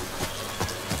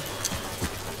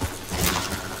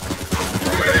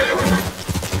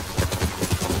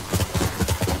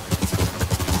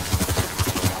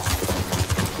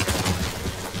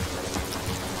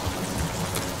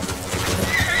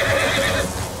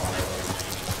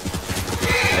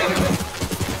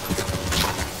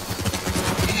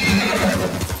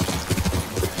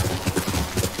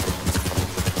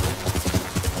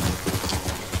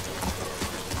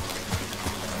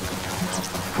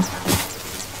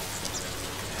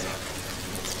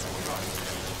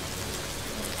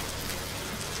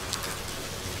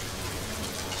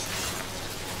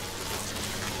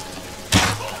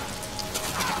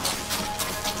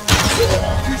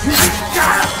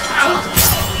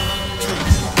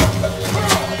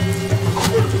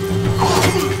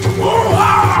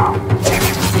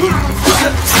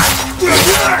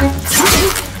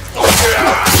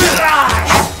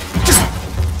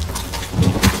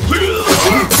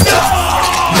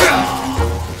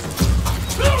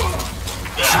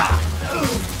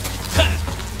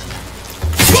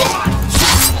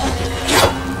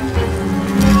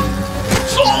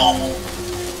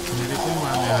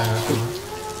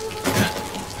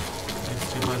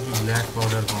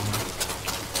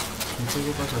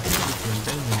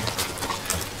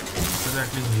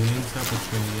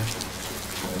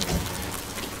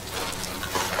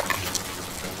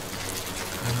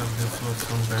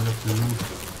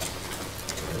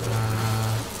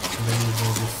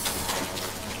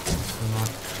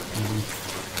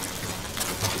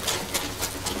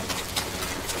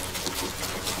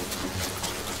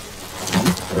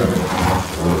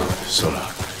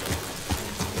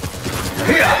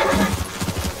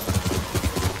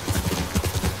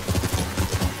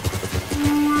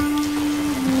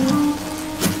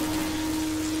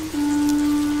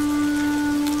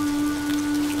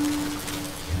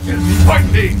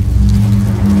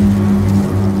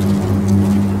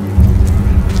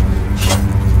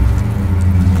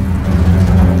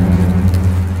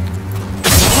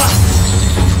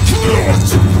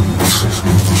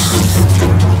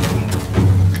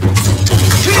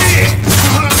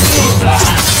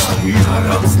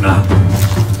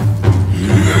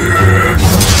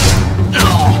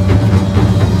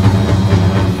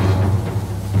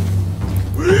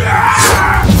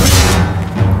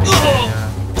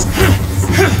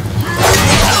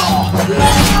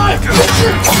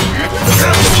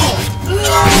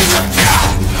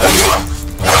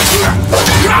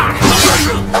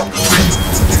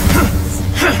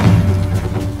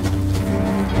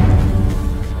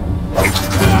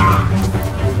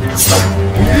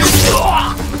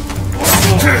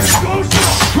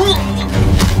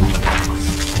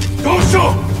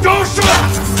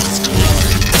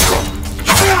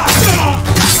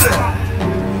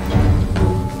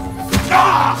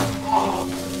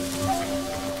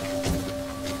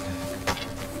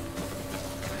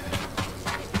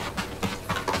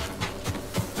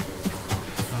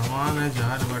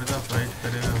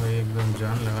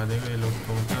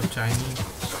 Chinese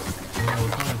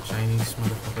होता है चाइनीज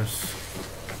मदरफकर्स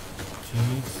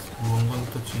चीनीज मंगोल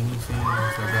तो चीनी से ही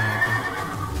ज़्यादा आते हैं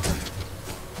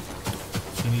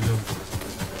चीनी लोग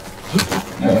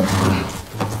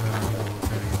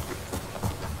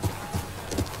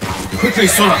Quickly,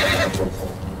 Sora!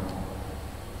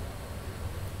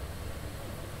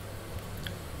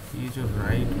 ये जो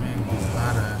राइट में दिखा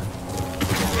रहा है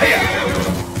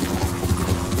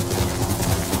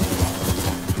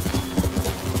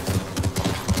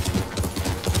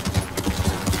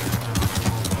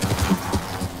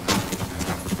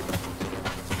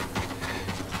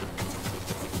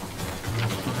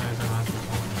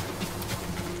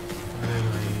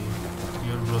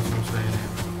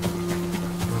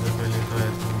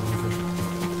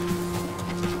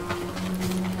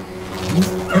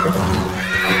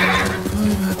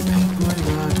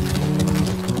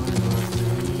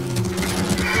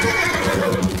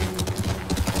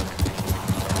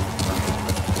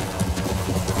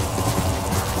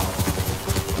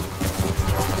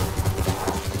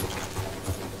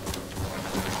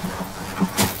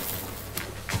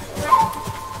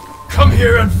Come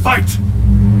here and fight!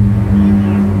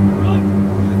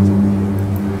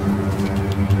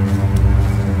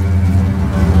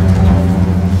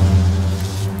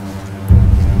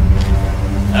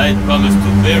 I promised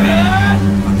to bury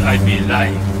you, but I'd be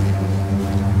lying.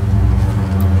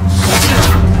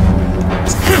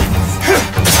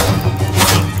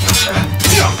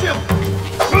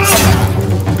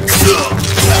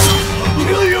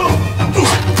 Kill you!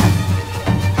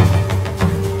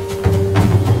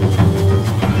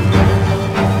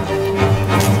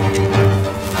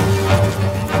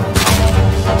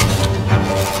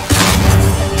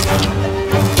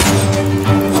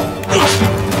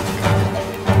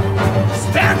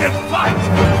 Stand and fight!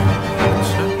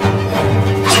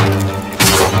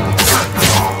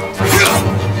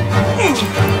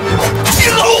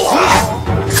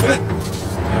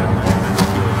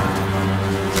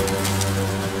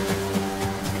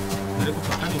 मेरे को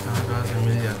पता नहीं कहाँ से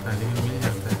मिल जाता है लेकिन मिल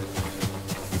जाता है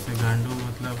इससे गांडू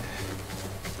मतलब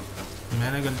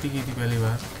मैंने गलती की थी पहली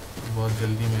बार बहुत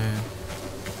जल्दी मैं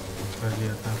कर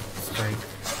लिया था स्ट्राइक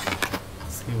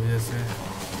इसकी वजह से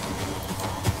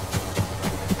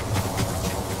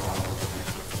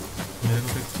मेरे को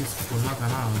तो एक चीज़ खोलना था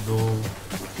ना 2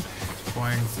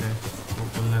 पॉइंट्स है वो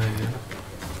खोलना रह गया ना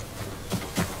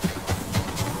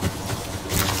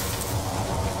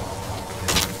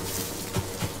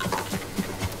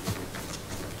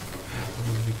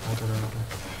दिखा तो रहा था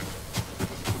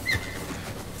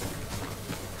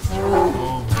ओ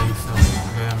भाई साहब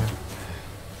गया मैं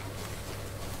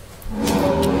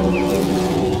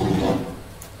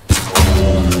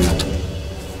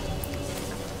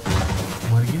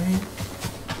मर गया ये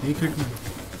एक हिट में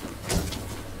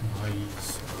भाई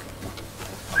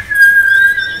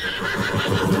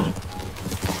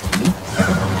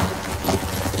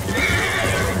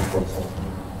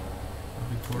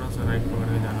अभी थोड़ा सा राइट पकड़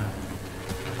के जाना है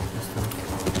इस तरफ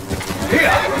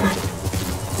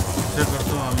ऐसा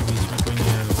करता हूँ अभी बीच में कोई नहीं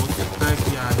आएगा हो सकता है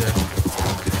कि आ जाए हो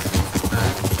सकता है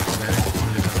डायरेक्ट फोन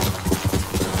लेकर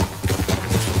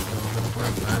पूरा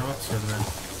फायर वॉक चल रहा है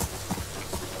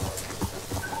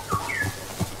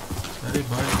अरे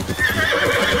भाई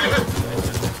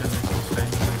चलने कुछ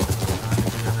टाइम कहाँ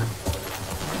लेके जाना है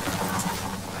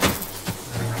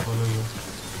अरे follow you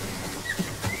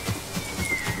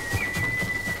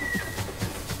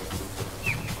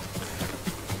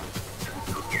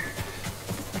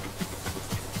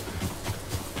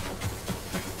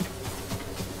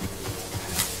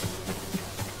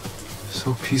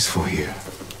So peaceful here.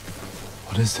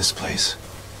 What is this place?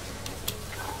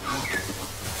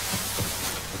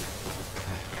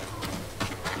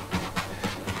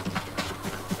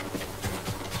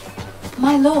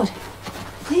 My lord,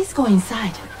 please go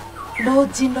inside. Lord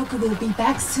Jinroku will be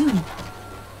back soon.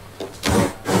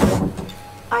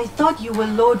 I thought you were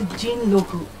Lord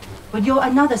Jinroku, but you're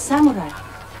another samurai.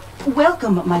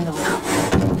 Welcome, my lord.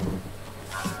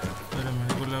 अरे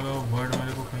मेरे को लगा वो bird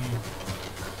मेरे को कहीं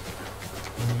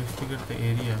investigate the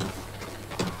area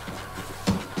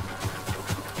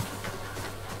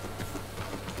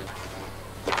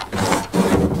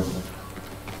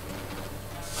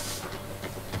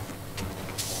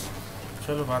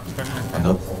चलो बात कर लेते हैं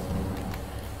Hello?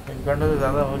 एक घंटा से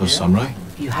ज़्यादा हो The गया samurai?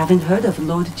 You haven't heard of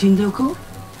Lord Jinroku?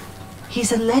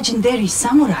 He's a legendary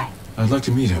samurai. I'd like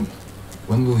to meet him.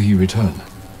 When will he return?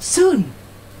 Soon.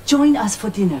 Join us for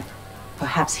dinner.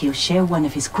 Perhaps he'll share one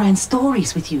of his grand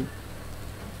stories with you.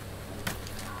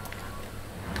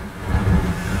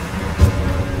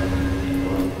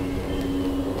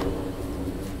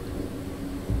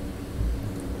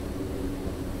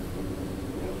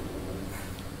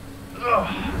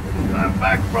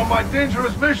 back from my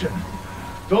dangerous mission.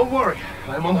 Don't worry,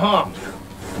 I'm unharmed.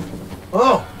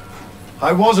 Oh,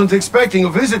 I wasn't expecting a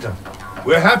visitor.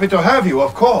 We're happy to have you,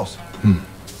 of course.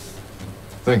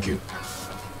 Thank you.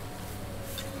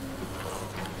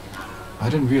 I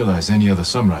didn't realize any other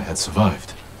samurai had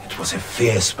survived. It was a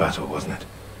fierce battle, wasn't it?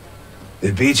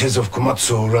 The beaches of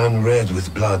Komatsu ran red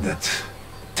with blood that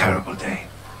terrible day.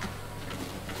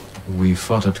 We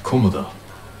fought at Komoda.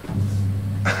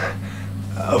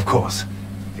 Of course.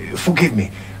 Forgive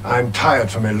me, I'm tired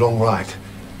from a long ride.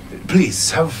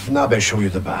 Please, have Nabe show you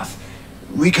the bath.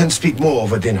 We can speak more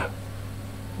over dinner.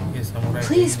 ये samurai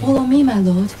Please नहीं है। follow me, my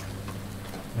lord.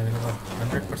 मेरे को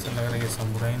 100% लग रहा है ये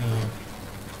samurai नहीं है।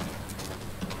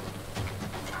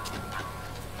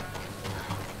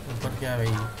 ऊपर क्या है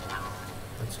भाई?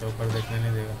 अच्छा ऊपर देखने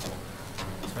नहीं देगा।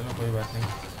 चलो कोई बात नहीं।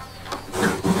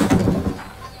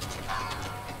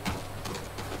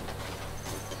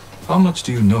 How much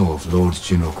do you know of Lord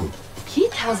Jinroku? He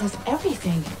tells us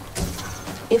everything.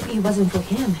 If it wasn't for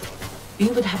him, we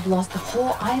would have lost the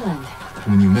whole island.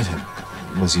 When you met him,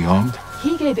 was he armed?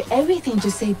 He gave everything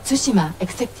to save Tsushima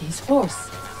except his horse.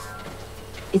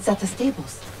 It's at the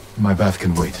stables. My bath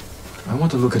can wait. I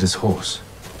want to look at his horse.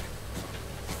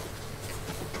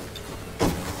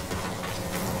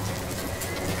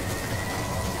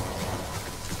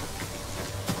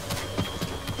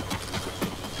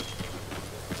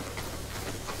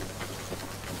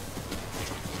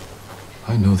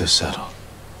 I know this saddle.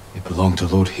 It belonged to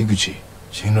Lord Higuchi.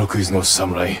 Jinroku is no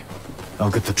samurai. I'll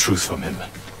get the truth from him.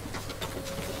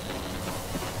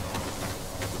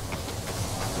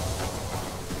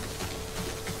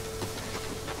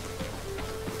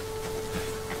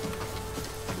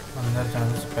 अंदर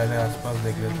जाने से पहले आसपास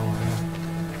देख लेता हूँ मैं।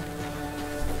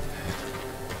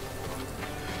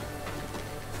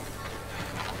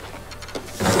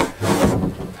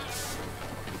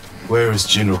 Where is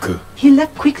Jinroku? He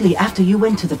left quickly after you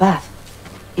went to the bath.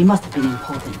 It must have been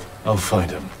important. I'll find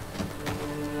him.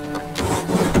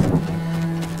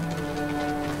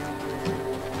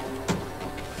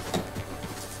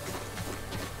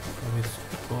 अब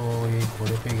इसको ये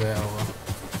घोड़े पे गया होगा।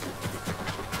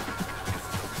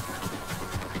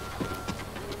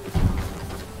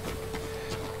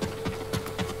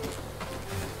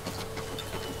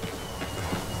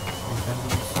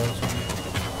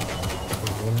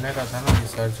 घूमने का था ना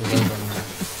रिसर्च उधर करना है।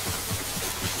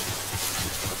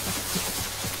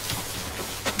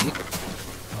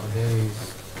 Oh, there he is.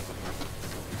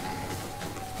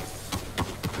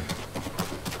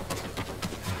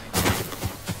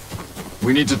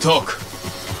 We need to talk.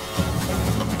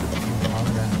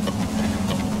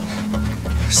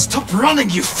 Stop running,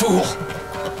 you fool!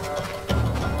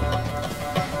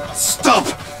 Stop!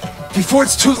 Before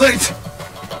it's too late!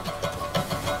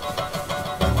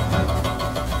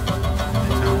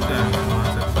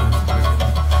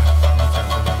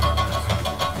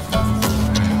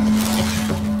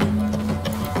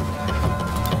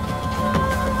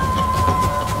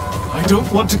 I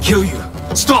don't want to kill you.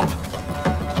 Stop!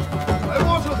 I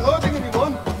wasn't hurting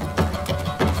anyone.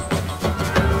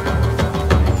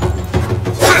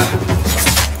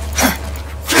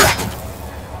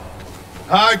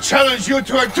 I challenge you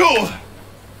to a duel!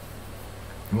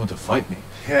 You want to fight me?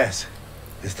 Yes,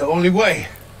 it's the only way.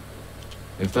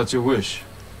 If that's your wish,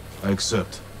 I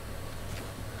accept.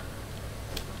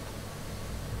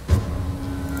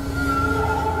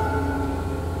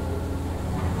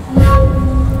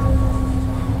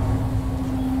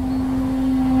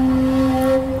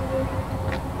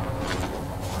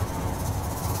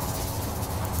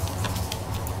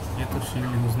 ये तो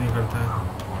shield use नहीं करता है।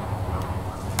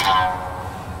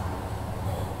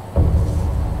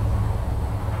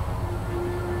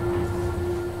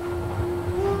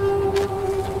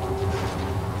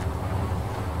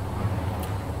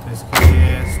 तो इसके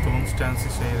लिए stone stance ही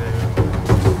सही रहेगा।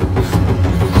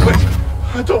 Wait,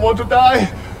 I don't want to die.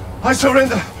 I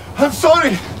surrender. I'm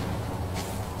sorry.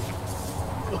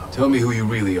 Tell me who you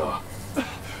really are.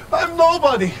 I'm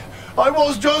nobody. I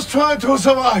was just trying to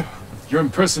survive. You're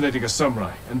impersonating a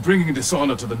samurai and bringing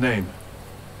dishonor to the name.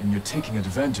 And you're taking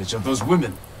advantage of those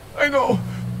women. I know.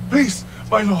 Please,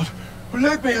 my lord,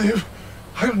 let me live.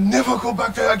 I'll never go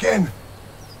back there again.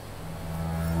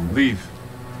 Leave.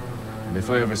 And if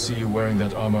I ever see you wearing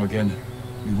that armor again,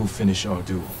 we will finish our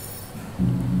duel.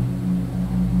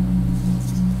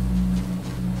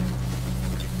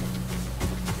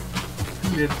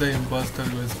 Let the imposter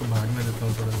go, इसको भागने देता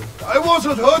हूँ थोड़ा सा। I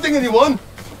wasn't hurting anyone.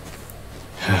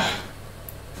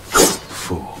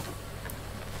 Fool.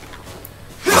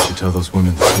 You should tell those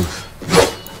women the truth.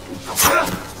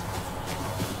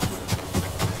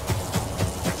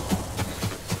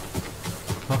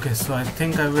 Okay, so I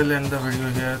think I will end the video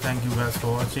here. Thank you guys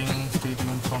for watching. Stay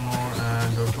tuned for more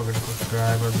and don't forget to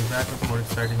subscribe. I'll be back with more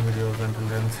exciting videos. Until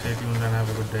then, stay tuned and have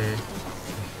a good day.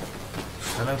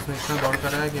 चला उसने इतना दौड़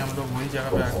कर आया कि हम लोग वही जगह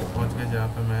पे आके पहुंच गए जहाँ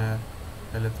पे मैं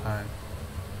पहले था.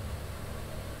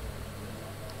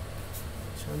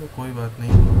 चलो कोई बात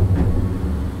नहीं.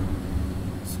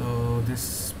 So these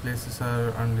places are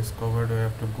undiscovered. We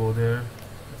have to go there.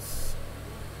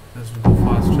 Let's do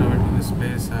fast travel to this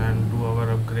place and do our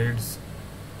upgrades.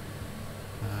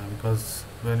 Because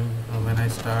when I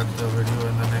start the video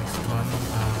in the next one.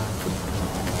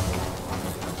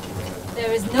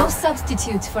 There is no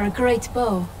substitute for a great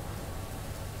bow.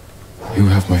 You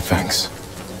have my thanks.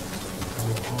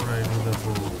 Before I do the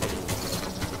bow.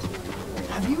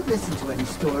 Have you listened to any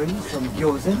stories from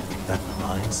Gyozen? That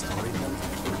line storyteller?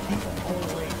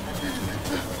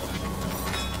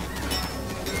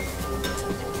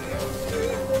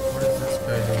 What is this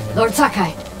guy doing? Lord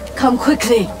Sakai, come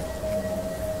quickly.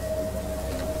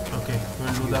 Okay,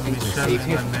 we'll do the mission in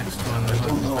the next one.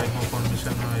 Because if I go for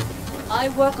mission now, I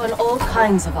work on all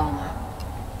kinds of armor.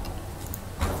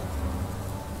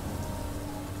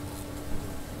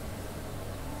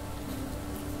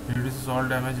 reduces all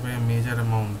damage by a major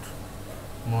amount.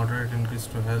 Moderate increase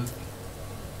to health.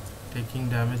 Taking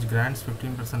damage grants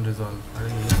 15%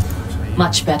 resolve.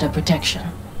 Much better protection.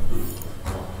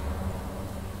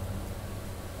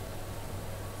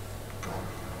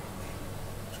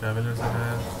 Travelers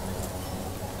are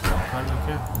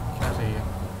क्या चाहिए?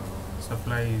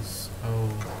 Supplies. Oh,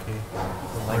 okay.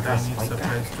 But I need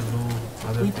supplies to do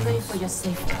other We things. pray for your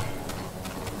safety.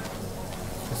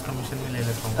 इसका mission में ले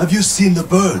लेता हूँ. Have you seen the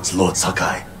birds, Lord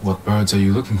Sakai? What birds are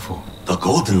you looking for? The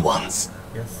golden ones.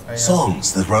 Yes, I have.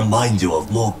 Songs that remind you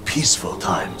of more peaceful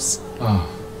times. Ah,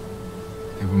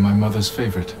 they were my mother's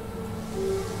favorite.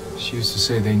 She used to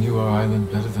say they knew our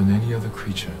island better than any other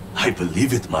creature. I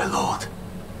believe it, my lord.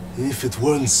 If it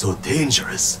weren't so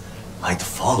dangerous, I'd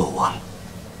follow one.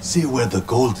 See where the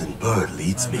golden bird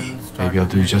leads me. Maybe I'll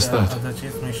do just that. Other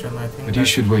chase mission, I think But you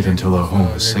should wait until our home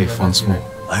is safe once more.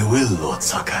 I will, Lord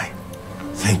Sakai.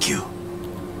 Thank you.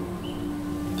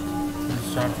 We'll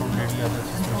start from ready other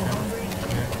chase mission.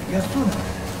 Okay. Yes, sir.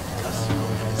 Let's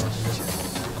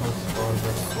go for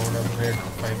the soul upgrade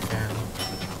if I can.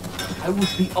 I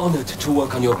would be honored to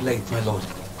work on your blade, my lord.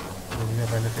 मुझे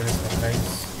पहले तेरे supplies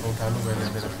उठा लूँ पहले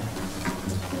तेरे से.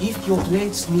 If your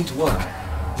blades need work,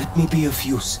 let me be of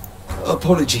use.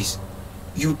 Apologies.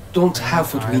 You don't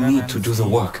have what we need to do the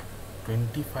work.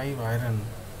 25 iron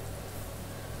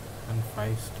and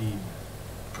 5 steel.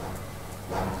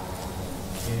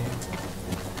 Okay.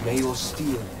 May your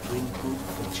steel bring good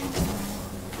fortune.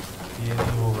 ये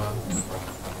नहीं होगा.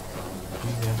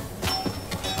 ठीक है.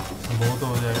 वो तो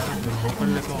हो जाएगा. फिर वो कर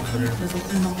लेता हूँ upgrade.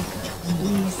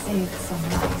 We saved some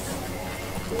lives.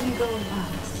 We go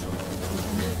last.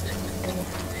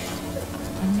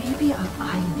 Or maybe our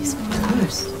island is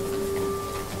cursed.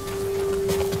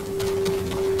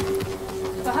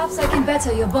 Perhaps I can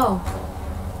better your bow.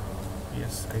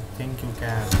 Yes, I think you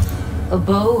can. A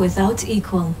bow without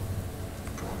equal.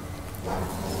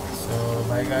 So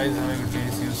bye guys, have a good day.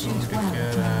 See you soon. Take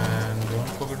care and don't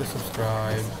forget to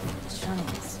subscribe.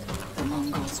 The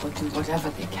Mongols will do whatever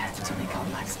they can to make our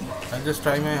lives more. I'll just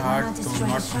try my hard to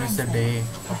not miss a day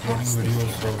uploading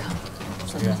videos.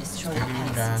 So yeah, stay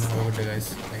tuned and have a good day guys.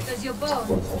 Bye. There's your bow.